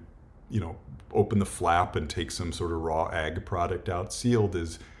that could, open the flap and take some sort of raw ag product out. Sealed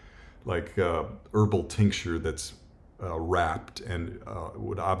is like herbal tincture that's wrapped, and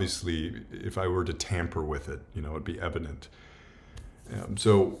would obviously, if I were to tamper with it, it'd be evident.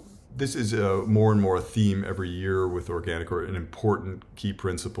 So this is more and more a theme every year with organic, or an important key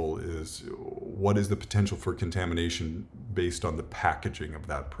principle is what is the potential for contamination based on the packaging of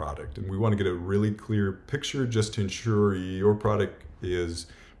that product. And we want to get a really clear picture just to ensure your product is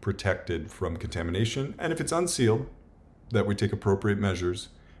protected from contamination. And if it's unsealed, that we take appropriate measures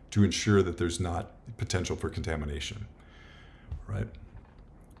to ensure that there's not potential for contamination, right?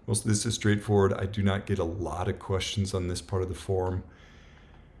 Most of this is straightforward. I do not get a lot of questions on this part of the form.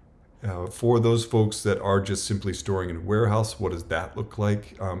 For those folks that are just simply storing in a warehouse, what does that look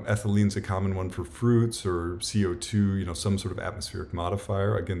like? Ethylene's a common one for fruits, or CO2, some sort of atmospheric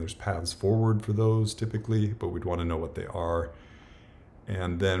modifier. Again, there's paths forward for those typically, but we'd want to know what they are.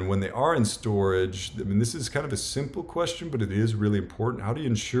 And then when they are in storage, this is kind of a simple question, but it is really important. How do you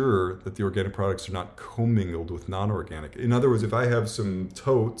ensure that the organic products are not commingled with non-organic? In other words, if I have some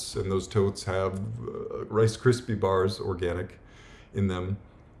totes and those totes have Rice Krispie bars organic in them,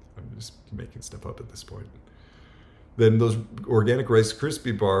 I'm just making stuff up at this point, then those organic Rice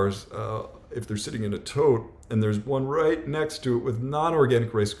Krispie bars, if they're sitting in a tote and there's one right next to it with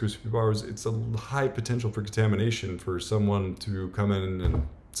non-organic Rice Krispie bars, it's a high potential for contamination for someone to come in and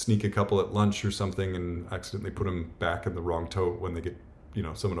sneak a couple at lunch or something and accidentally put them back in the wrong tote when they get,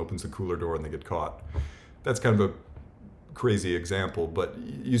 someone opens the cooler door and they get caught. That's kind of a crazy example, but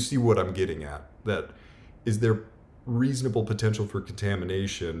you see what I'm getting at. That is there reasonable potential for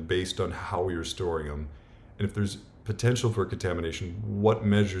contamination based on how you're storing them? And if there's potential for contamination, what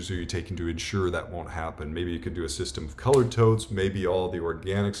measures are you taking to ensure that won't happen? Maybe you could do a system of colored totes. Maybe all the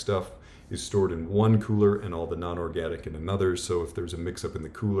organic stuff is stored in one cooler and all the non-organic in another. So if there's a mix-up in the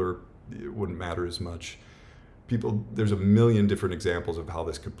cooler, it wouldn't matter as much. There's a million different examples of how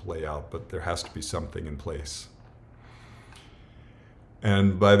this could play out, but there has to be something in place.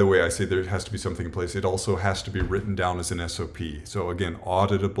 And by the way, I say there has to be something in place. It also has to be written down as an SOP. So again,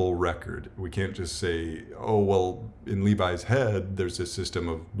 auditable record. We can't just say, oh, well, in Levi's head, there's a system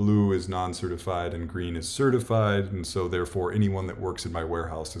of blue is non-certified and green is certified. And so therefore, anyone that works in my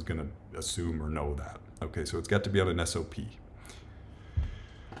warehouse is going to assume or know that. Okay, so it's got to be on an SOP.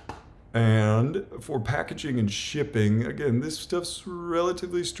 And for packaging and shipping, again, this stuff's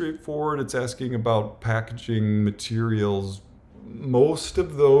relatively straightforward. It's asking about packaging materials. Most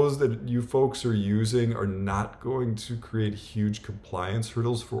of those that you folks are using are not going to create huge compliance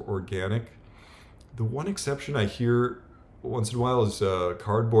hurdles for organic. The one exception I hear once in a while is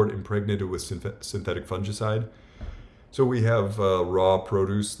cardboard impregnated with synthetic fungicide. So we have raw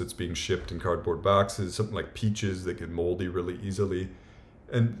produce that's being shipped in cardboard boxes, something like peaches that get moldy really easily.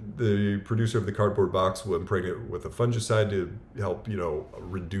 And the producer of the cardboard box will impregnate it with a fungicide to help,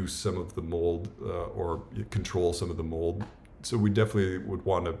 reduce some of the mold or control some of the mold. So we definitely would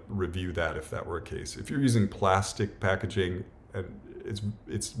want to review that if that were a case. If you're using plastic packaging, and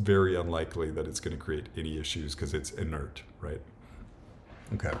it's very unlikely that it's going to create any issues because it's inert, right?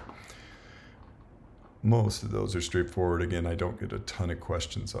 Okay. Most of those are straightforward. Again, I don't get a ton of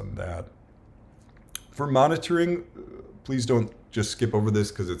questions on that. For monitoring, please don't just skip over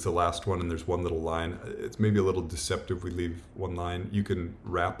this because it's the last one and there's one little line. It's maybe a little deceptive we leave one line. You can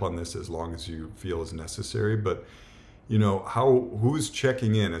wrap on this as long as you feel is necessary, but who's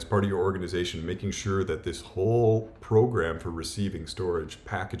checking in as part of your organization, making sure that this whole program for receiving, storage,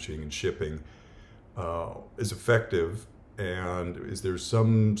 packaging, and shipping is effective, and is there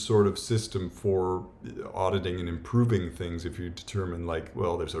some sort of system for auditing and improving things if you determine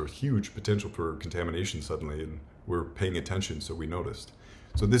there's a huge potential for contamination suddenly and we're paying attention so we noticed.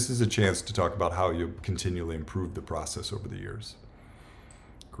 So this is a chance to talk about how you continually improve the process over the years.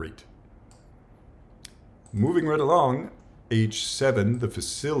 Great. Moving right along, H7, the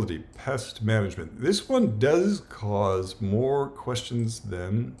facility pest management. This one does cause more questions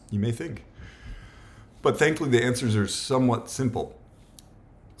than you may think. But thankfully, the answers are somewhat simple.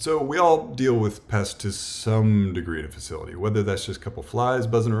 So we all deal with pests to some degree in a facility, whether that's just a couple flies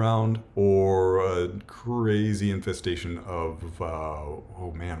buzzing around or a crazy infestation of,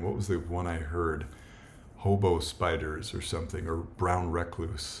 what was the one I heard? Hobo spiders or something, or brown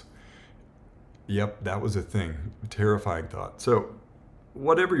recluse. Yep, that was a thing. Terrifying thought. So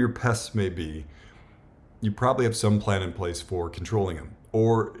whatever your pests may be, you probably have some plan in place for controlling them.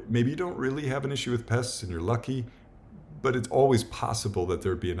 Or maybe you don't really have an issue with pests and you're lucky, but it's always possible that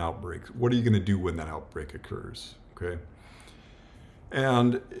there'd be an outbreak. What are you going to do when that outbreak occurs? Okay.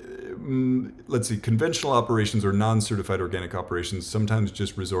 And let's see, conventional operations or non-certified organic operations sometimes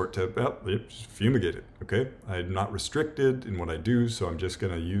just resort to, well, just fumigate it, okay? I'm not restricted in what I do, so I'm just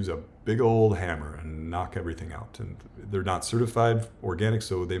gonna use a big old hammer and knock everything out. And they're not certified organic,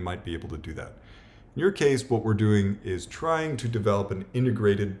 so they might be able to do that. In your case, what we're doing is trying to develop an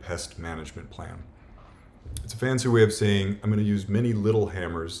integrated pest management plan. It's a fancy way of saying, I'm gonna use many little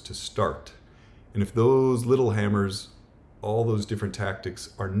hammers to start. And if those little hammers, all those different tactics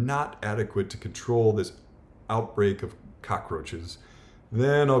are not adequate to control this outbreak of cockroaches,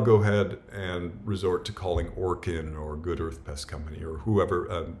 then I'll go ahead and resort to calling Orkin or Good Earth Pest Company or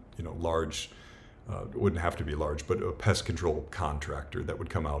whoever, large, wouldn't have to be large, but a pest control contractor that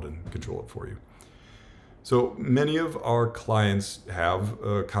would come out and control it for you. So many of our clients have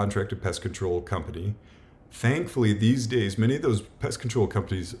a contracted pest control company. Thankfully, these days, many of those pest control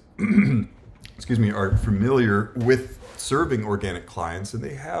companies are familiar with serving organic clients, and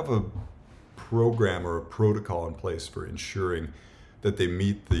they have a program or a protocol in place for ensuring that they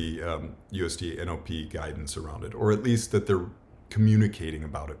meet the USDA NOP guidance around it, or at least that they're communicating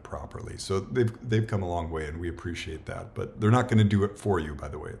about it properly. So they've come a long way, and we appreciate that. But they're not going to do it for you, by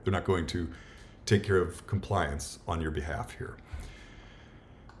the way. They're not going to take care of compliance on your behalf here.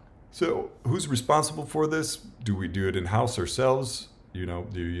 So who's responsible for this? Do we do it in-house ourselves? Do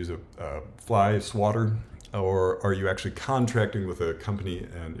you use a fly swatter, or are you actually contracting with a company?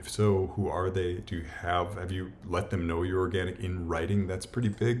 And if so, who are they? Have you let them know you're organic in writing? That's pretty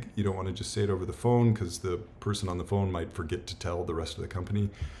big. You don't want to just say it over the phone because the person on the phone might forget to tell the rest of the company.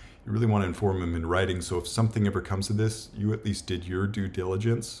 You really want to inform them in writing. So if something ever comes to this, you at least did your due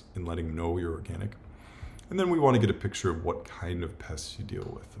diligence in letting them know you're organic. And then we want to get a picture of what kind of pests you deal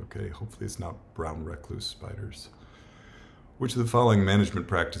with. Okay, hopefully it's not brown recluse spiders. Which of the following management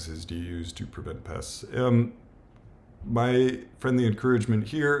practices do you use to prevent pests? My friendly encouragement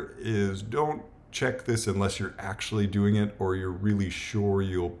here is don't check this unless you're actually doing it or you're really sure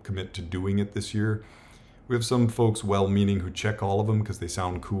you'll commit to doing it this year. We have some folks well-meaning who check all of them because they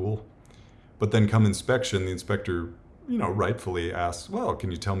sound cool. But then come inspection, the inspector, rightfully asks, well,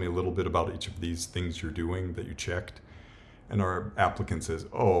 can you tell me a little bit about each of these things you're doing that you checked? And our applicant says,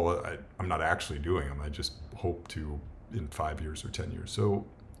 oh, I'm not actually doing them. I just hope to in 5 years or 10 years. So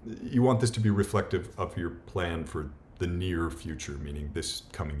you want this to be reflective of your plan for the near future, meaning this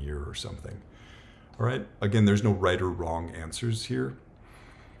coming year or something. All right, again, there's no right or wrong answers here.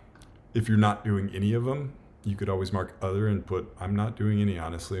 If you're not doing any of them, you could always mark other and put, I'm not doing any,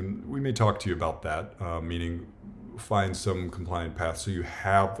 honestly. And we may talk to you about that, meaning find some compliant path so you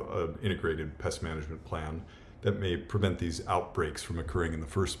have an integrated pest management plan that may prevent these outbreaks from occurring in the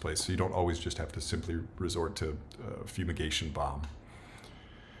first place. So you don't always just have to simply resort to a fumigation bomb.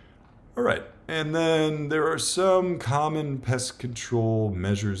 All right, and then there are some common pest control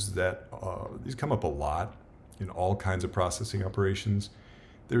measures that, these come up a lot in all kinds of processing operations.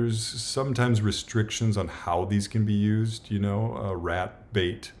 There's sometimes restrictions on how these can be used, rat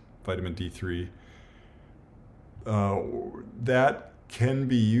bait, vitamin D3. That can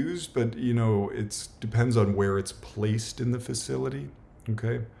be used, but it depends on where it's placed in the facility.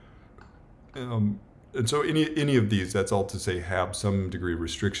 Okay, and so any of these, that's all to say, have some degree of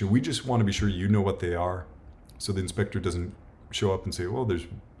restriction. We just want to be sure you know what they are, so the inspector doesn't show up and say, well, there's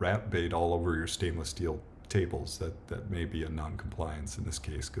rat bait all over your stainless steel tables. That may be a non-compliance in this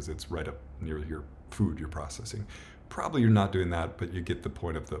case because it's right up near your food you're processing. Probably you're not doing that, but you get the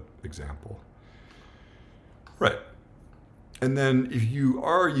point of the example. Right. And then if you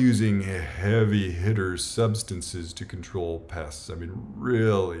are using heavy hitter substances to control pests,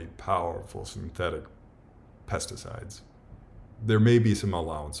 really powerful synthetic pesticides, there may be some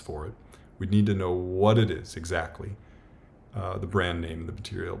allowance for it. We'd need to know what it is exactly, the brand name of the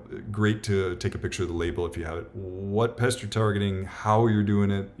material. Great to take a picture of the label if you have it. What pest you're targeting, how you're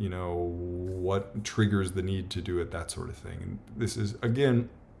doing it, what triggers the need to do it, that sort of thing. And this is, again,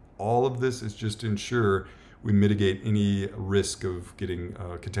 all of this is just to ensure we mitigate any risk of getting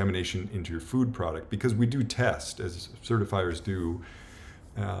contamination into your food product, because we do test, as certifiers do.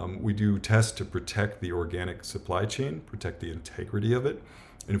 We do test to protect the organic supply chain, protect the integrity of it.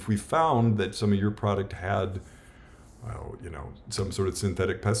 And if we found that some of your product had, some sort of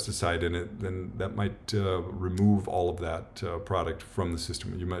synthetic pesticide in it, then that might remove all of that product from the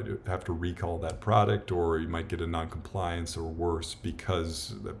system. You might have to recall that product, or you might get a non-compliance or worse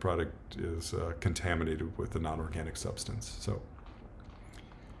because that product is contaminated with a non-organic substance. So,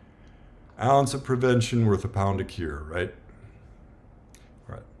 ounce of prevention worth a pound of cure, right?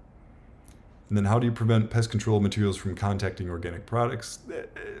 All right. And then how do you prevent pest control materials from contacting organic products?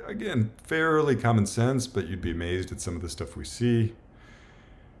 Again, fairly common sense, but you'd be amazed at some of the stuff we see.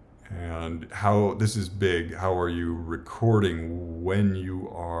 And how this is big. How are you recording when you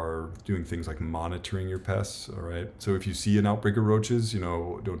are doing things like monitoring your pests? All right. So if you see an outbreak of roaches,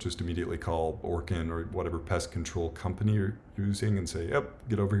 don't just immediately call Orkin or whatever pest control company you're using and say, "Yep,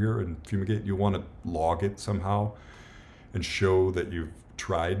 get over here and fumigate." You want to log it somehow and show that you've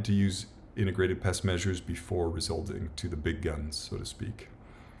tried to use integrated pest measures before resorting to the big guns, so to speak.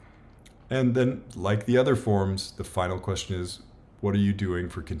 And then, like the other forms, the final question is, what are you doing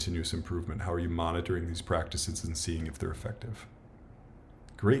for continuous improvement? How are you monitoring these practices and seeing if they're effective?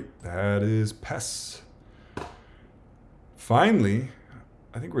 Great, that is pests. Finally,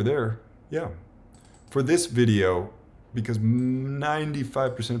 I think we're there. Yeah. For this video, because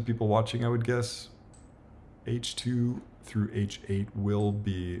 95% of people watching, I would guess, H2 through H8 will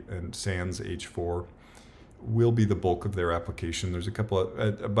be, and sans H4, will be the bulk of their application. There's a couple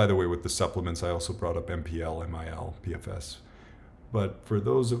of, by the way, with the supplements, I also brought up MPL, MIL, PFS. But for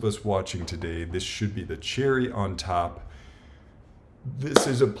those of us watching today, this should be the cherry on top. This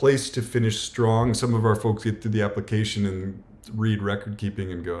is a place to finish strong. Some of our folks get through the application and read record keeping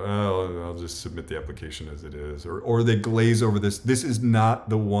and go, "Oh, I'll just submit the application as it is." Or they glaze over this. This is not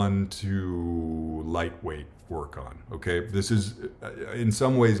the one to lightweight work on, okay? This is, in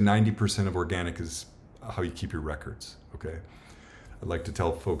some ways, 90% of organic is how you keep your records, okay? I'd like to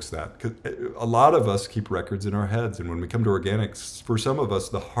tell folks that, because a lot of us keep records in our heads, and when we come to organics, for some of us,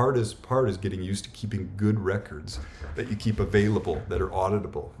 the hardest part is getting used to keeping good records that you keep available, that are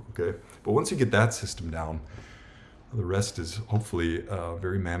auditable, okay? But once you get that system down, the rest is hopefully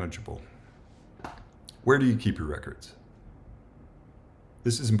very manageable. Where do you keep your records?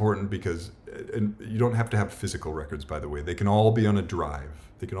 This is important because, and you don't have to have physical records, by the way. They can all be on a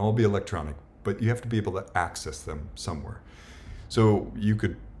drive. They can all be electronic, but you have to be able to access them somewhere. So you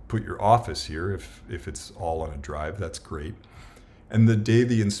could put your office here if it's all on a drive, that's great. And the day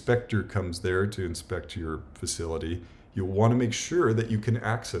the inspector comes there to inspect your facility, you'll want to make sure that you can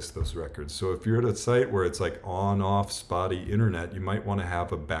access those records. So if you're at a site where it's like on-off spotty internet, you might want to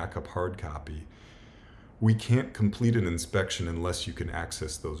have a backup hard copy. We can't complete an inspection unless you can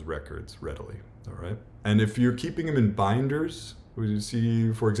access those records readily, all right? And if you're keeping them in binders, we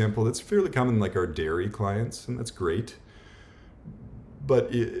see, for example, that's fairly common like our dairy clients, and that's great.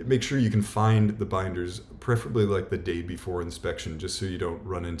 But make sure you can find the binders, preferably like the day before inspection, just so you don't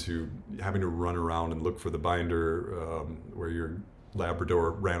run into having to run around and look for the binder where your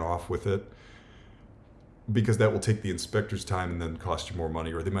Labrador ran off with it, because that will take the inspector's time and then cost you more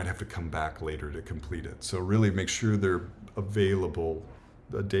money, or they might have to come back later to complete it. So really make sure they're available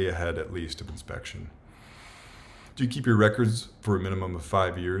a day ahead at least of inspection. Do you keep your records for a minimum of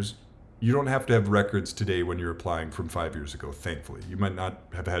 5 years? You don't have to have records today when you're applying from 5 years ago, thankfully. You might not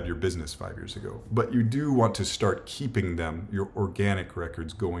have had your business 5 years ago, but you do want to start keeping them, your organic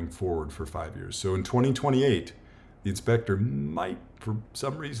records, going forward for 5 years. So in 2028, the inspector might, for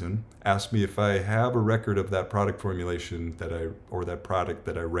some reason, ask me if I have a record of that product formulation or that product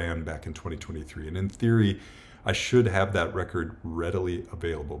that I ran back in 2023. And in theory, I should have that record readily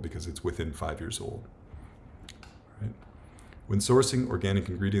available because it's within 5 years old. Right? When sourcing organic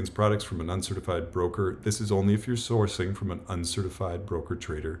ingredients products from an uncertified broker, this is only if you're sourcing from an uncertified broker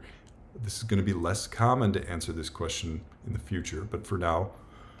trader. This is going to be less common to answer this question in the future, but for now,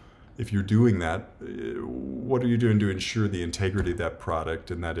 if you're doing that, what are you doing to ensure the integrity of that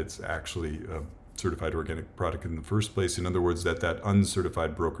product and that it's actually a certified organic product in the first place? In other words, that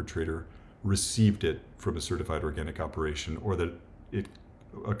uncertified broker trader received it from a certified organic operation, or that it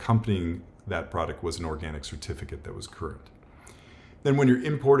accompanying that product was an organic certificate that was current. Then when you're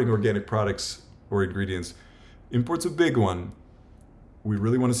importing organic products or ingredients, import's a big one. We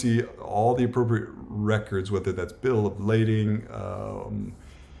really want to see all the appropriate records, whether that's bill of lading,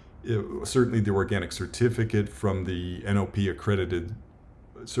 certainly the organic certificate from the NOP accredited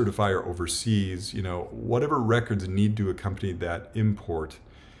certifier overseas, whatever records need to accompany that import.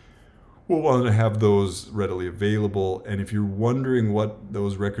 We'll want to have those readily available. And if you're wondering what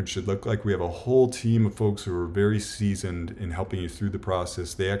those records should look like, we have a whole team of folks who are very seasoned in helping you through the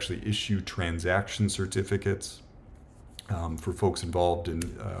process. They actually issue transaction certificates for folks involved in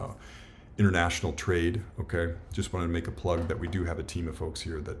international trade, okay? Just wanted to make a plug that we do have a team of folks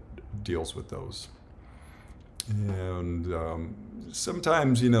here that deals with those. And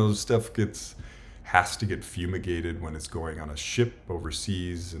sometimes, stuff has to get fumigated when it's going on a ship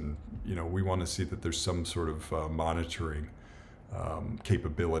overseas, and we want to see that there's some sort of monitoring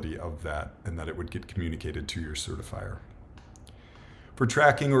capability of that, and that it would get communicated to your certifier. For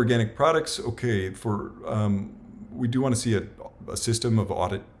tracking organic products, okay, we do want to see a system of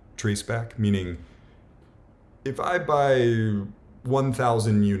audit traceback, meaning if I buy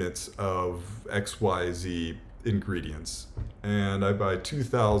 1,000 units of XYZ ingredients, and I buy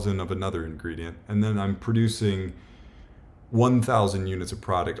 2,000 of another ingredient, and then I'm producing 1,000 units of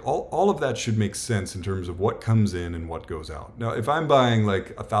product. All of that should make sense in terms of what comes in and what goes out. Now, if I'm buying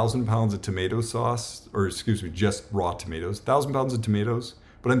like 1,000 pounds of tomato sauce, or excuse me, just raw tomatoes, 1,000 pounds of tomatoes,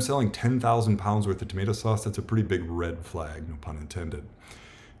 but I'm selling 10,000 pounds worth of tomato sauce, that's a pretty big red flag, no pun intended.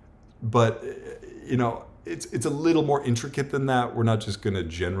 But, you know, it's a little more intricate than that. We're not just going to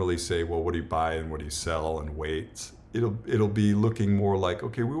generally say, well, what do you buy and what do you sell and weights. It'll be looking more like,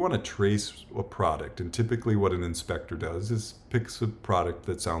 okay, we want to trace a product. And typically what an inspector does is picks a product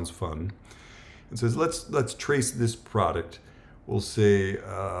that sounds fun and says, let's trace this product. We'll say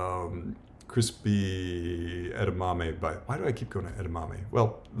crispy edamame, why do I keep going to edamame?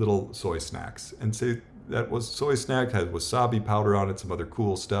 Well, little soy snacks, and say that was soy snack, has wasabi powder on it, some other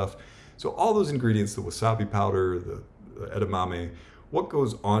cool stuff. So all those ingredients, the wasabi powder, the edamame, what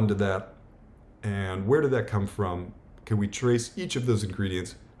goes onto that and where did that come from? Can we trace each of those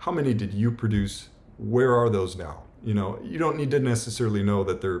ingredients? How many did you produce? Where are those now? You know, you don't need to necessarily know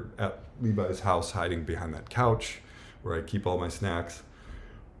that they're at Levi's house hiding behind that couch where I keep all my snacks.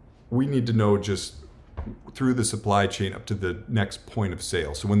 We need to know just through the supply chain up to the next point of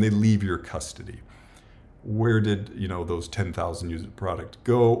sale. So when they leave your custody, where did, you know, those 10,000 units of product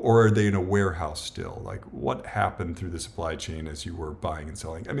go, or are they in a warehouse still? Like, what happened through the supply chain as you were buying and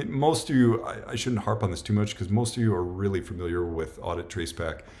selling? I mean, most of you, I shouldn't harp on this too much because most of you are really familiar with audit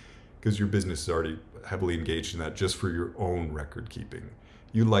traceback because your business is already heavily engaged in that just for your own record keeping.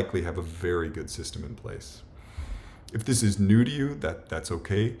 You likely have a very good system in place. If this is new to you, that's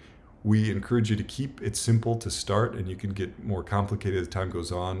okay. We encourage you to keep it simple to start, and you can get more complicated as time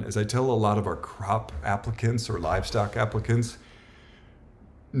goes on. As I tell a lot of our crop applicants or livestock applicants,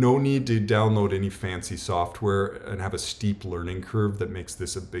 no need to download any fancy software and have a steep learning curve that makes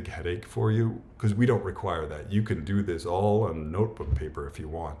this a big headache for you, because we don't require that. You can do this all on notebook paper if you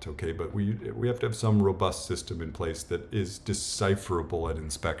want, okay? But we have to have some robust system in place that is decipherable at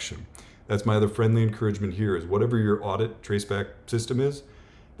inspection. That's my other friendly encouragement here, is whatever your audit traceback system is,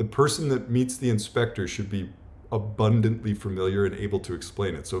 the person that meets the inspector should be abundantly familiar and able to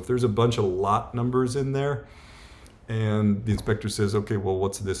explain it. So if there's a bunch of lot numbers in there and the inspector says, okay, well,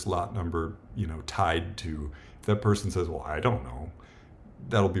 what's this lot number, you know, tied to? If that person says, well, I don't know,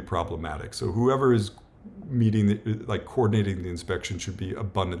 that'll be problematic. So whoever is coordinating the inspection should be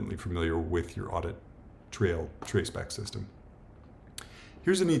abundantly familiar with your audit traceback system.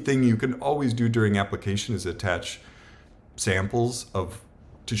 Here's a neat thing you can always do during application is attach samples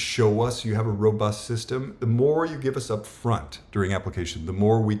to show us you have a robust system. The more you give us up front during application, the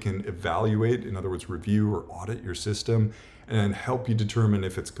more we can evaluate, in other words, review or audit your system and help you determine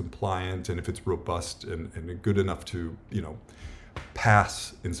if it's compliant and if it's robust and good enough to, you know,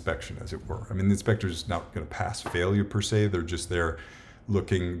 pass inspection, as it were. I mean, the inspector's not going to pass failure per se. They're just there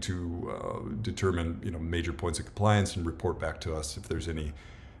looking to determine, you know, major points of compliance and report back to us if there's any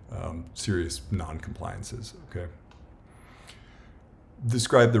serious non-compliances, okay?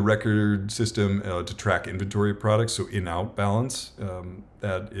 Describe the record system to track inventory products, so in-out balance.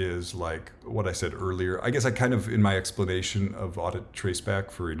 That is like what I said earlier. I guess I kind of, in my explanation of audit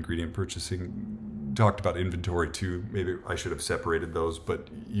traceback for ingredient purchasing, talked about inventory too. Maybe I should have separated those, but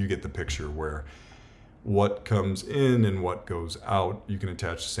you get the picture where what comes in and what goes out. You can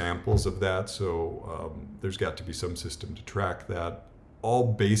attach samples of that, so there's got to be some system to track that.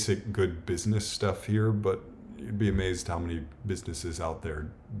 All basic good business stuff here, but you'd be amazed how many businesses out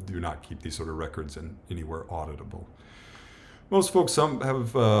there do not keep these sort of records and anywhere auditable. Most folks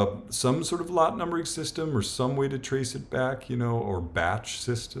have some sort of lot numbering system or some way to trace it back, you know, or batch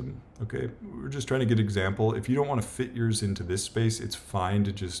system. Okay, we're just trying to get an example. If you don't want to fit yours into this space, it's fine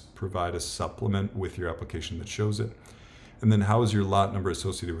to just provide a supplement with your application that shows it. And then how is your lot number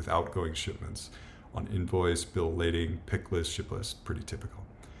associated with outgoing shipments? On invoice, bill lading, pick list, ship list, pretty typical.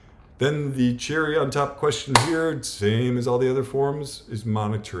 Then the cherry on top question here, same as all the other forms, is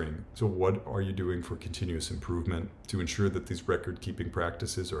monitoring. So what are you doing for continuous improvement to ensure that these record keeping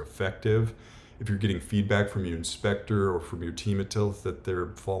practices are effective? If you're getting feedback from your inspector or from your team at Tilth that they're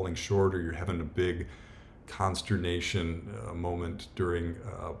falling short, or you're having a big consternation moment during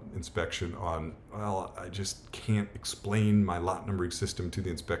inspection on, well, I just can't explain my lot numbering system to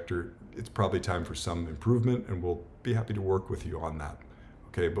the inspector, it's probably time for some improvement, and we'll be happy to work with you on that.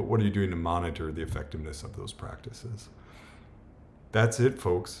 Okay, but what are you doing to monitor the effectiveness of those practices? That's it,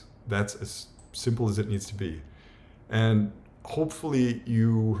 folks. That's as simple as it needs to be. And hopefully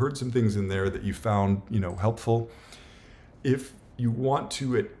you heard some things in there that you found, you know, helpful. If You want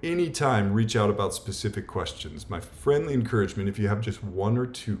to at any time reach out about specific questions. My friendly encouragement, if you have just 1 or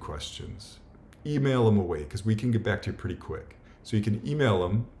 2 questions, email them away because we can get back to you pretty quick. So you can email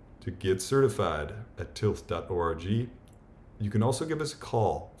them to getcertified@tilth.org. You can also give us a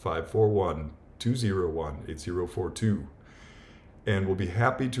call, 541-201-8042. And we'll be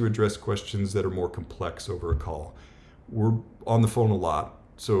happy to address questions that are more complex over a call. We're on the phone a lot,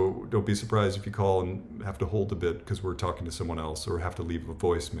 so don't be surprised if you call and have to hold a bit because we're talking to someone else or have to leave a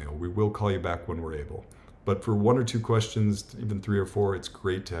voicemail. We will call you back when we're able. But for 1 or 2 questions, even 3 or 4, it's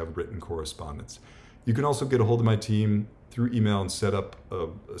great to have written correspondence. You can also get a hold of my team through email and set up a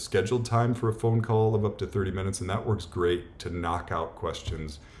scheduled time for a phone call of up to 30 minutes, and that works great to knock out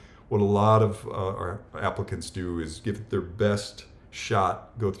questions. What a lot of our applicants do is give it their best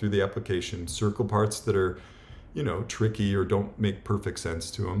shot, go through the application, circle parts that are, tricky or don't make perfect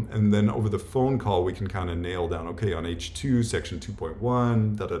sense to them. And then over the phone call, we can kind of nail down, okay, on H2, section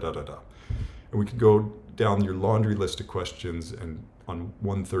 2.1, da-da-da-da-da. And we can go down your laundry list of questions and on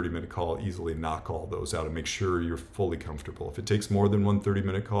 1 30-minute call, easily knock all those out and make sure you're fully comfortable. If it takes more than 1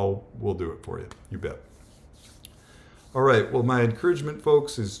 30-minute call, we'll do it for you. You bet. All right. Well, my encouragement,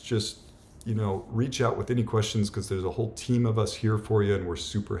 folks, is just, reach out with any questions because there's a whole team of us here for you and we're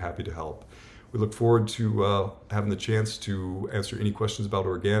super happy to help. We look forward to having the chance to answer any questions about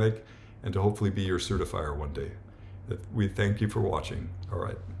organic and to hopefully be your certifier one day. We thank you for watching. All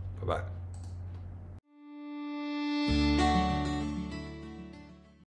right. Bye-bye.